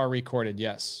agreements are recorded.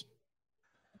 Yes.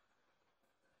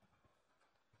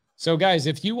 So guys,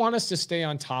 if you want us to stay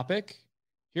on topic,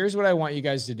 here's what I want you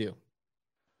guys to do.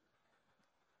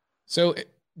 So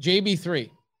JB3,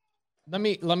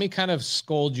 let me kind of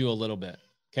scold you a little bit.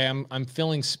 Okay. I'm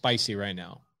feeling spicy right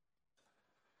now.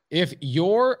 If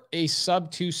you're a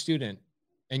sub-2 student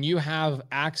and you have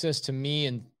access to me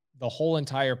and the whole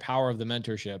entire power of the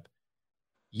mentorship,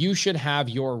 you should have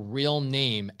your real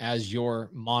name as your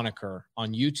moniker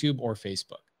on YouTube or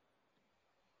Facebook.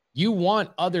 You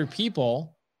want other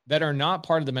people that are not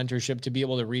part of the mentorship to be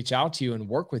able to reach out to you and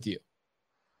work with you.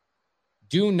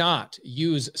 Do not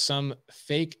use some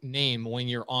fake name when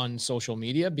you're on social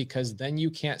media, because then you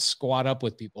can't squat up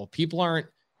with people. People aren't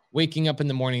waking up in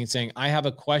the morning and saying, I have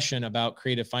a question about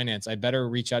creative finance. I better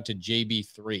reach out to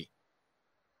JB3.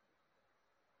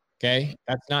 Okay.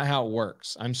 That's not how it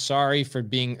works. I'm sorry for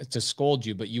to scold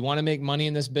you, but you want to make money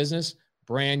in this business,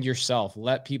 brand yourself.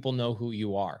 Let people know who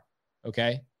you are.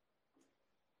 Okay.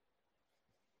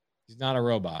 He's not a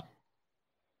robot.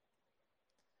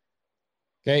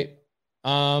 Okay.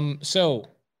 So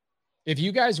if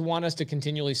you guys want us to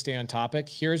continually stay on topic,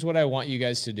 here's what I want you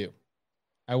guys to do.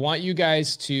 I want you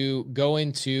guys to go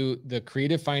into the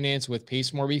Creative Finance with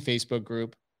Pace Morby Facebook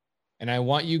group, and I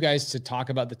want you guys to talk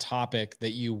about the topic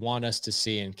that you want us to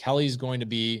see. And Kelly's going to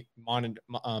be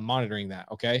monitoring that.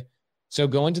 Okay. So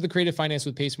go into the Creative Finance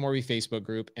with Pace Morby Facebook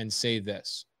group and say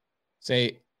this.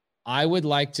 Say, I would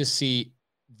like to see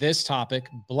this topic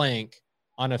blank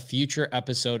on a future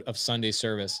episode of Sunday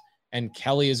Service. And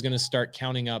Kelly is going to start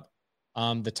counting up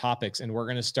the topics, and we're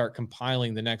going to start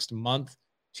compiling the next month,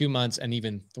 2 months, and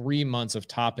even 3 months of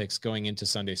topics going into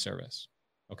Sunday Service.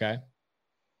 Okay.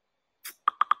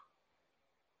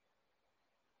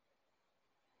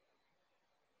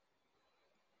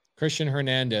 Christian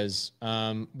Hernandez,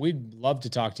 we'd love to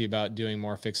talk to you about doing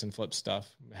more fix and flip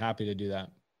stuff. I'm happy to do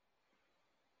that.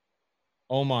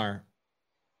 Omar,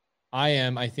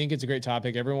 I think it's a great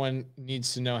topic. Everyone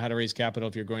needs to know how to raise capital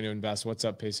if you're going to invest. What's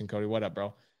up, Pace and Cody? What up,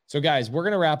 bro? So guys, we're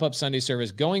going to wrap up Sunday Service.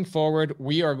 Going forward,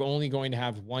 we are only going to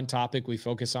have one topic we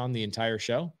focus on the entire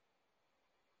show.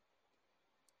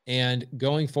 And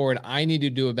going forward, I need to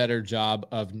do a better job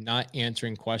of not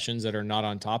answering questions that are not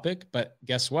on topic. But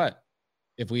guess what?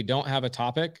 If we don't have a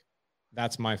topic,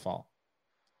 that's my fault.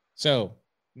 So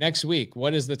next week,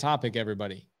 what is the topic,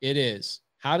 everybody? It is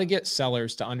how to get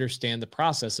sellers to understand the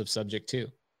process of Subject 2.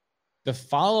 The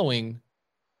following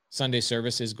Sunday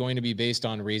Service is going to be based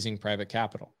on raising private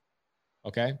capital.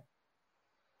 Okay.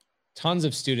 Tons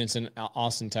of students in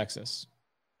Austin, Texas.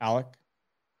 Alec?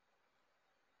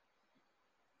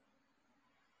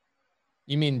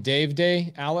 You mean Dave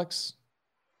Day, Alex?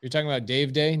 You're talking about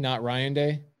Dave Day, not Ryan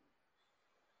Day?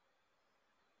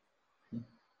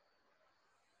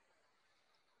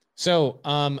 So,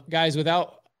 guys,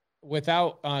 without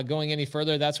going any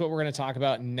further, that's what we're going to talk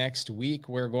about next week.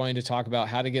 We're going to talk about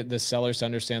how to get the sellers to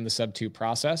understand the Sub-2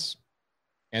 process.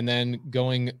 And then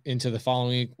going into the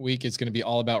following week, it's going to be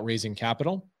all about raising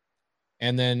capital.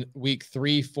 And then week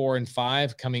 3, 4, and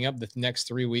 5 coming up, the next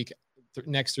 3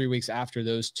 weeks after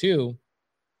those two,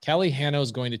 Kelly Hanno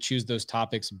is going to choose those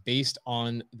topics based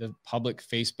on the public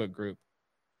Facebook group.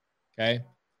 Okay.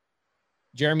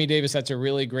 Jeremy Davis, that's a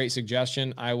really great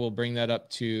suggestion. I will bring that up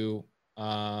to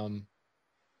Kelly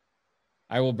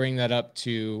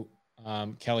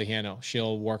Hanno.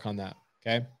 She'll work on that.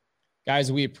 Okay.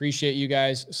 Guys, we appreciate you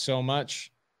guys so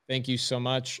much. Thank you so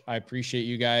much. I appreciate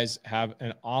you guys. Have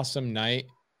an awesome night.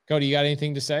 Cody, you got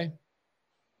anything to say?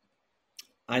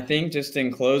 I think just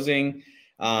in closing,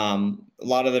 a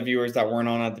lot of the viewers that weren't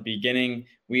on at the beginning,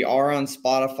 we are on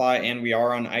Spotify and we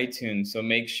are on iTunes. So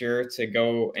make sure to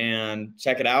go and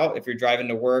check it out. If you're driving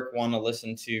to work, want to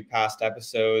listen to past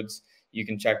episodes, you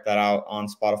can check that out on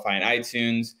Spotify and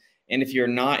iTunes. And if you're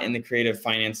not in the Creative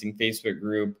Financing Facebook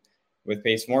group with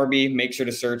Pace Morby, make sure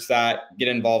to search that, get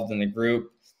involved in the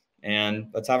group, and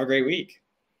let's have a great week.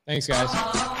 Thanks, guys.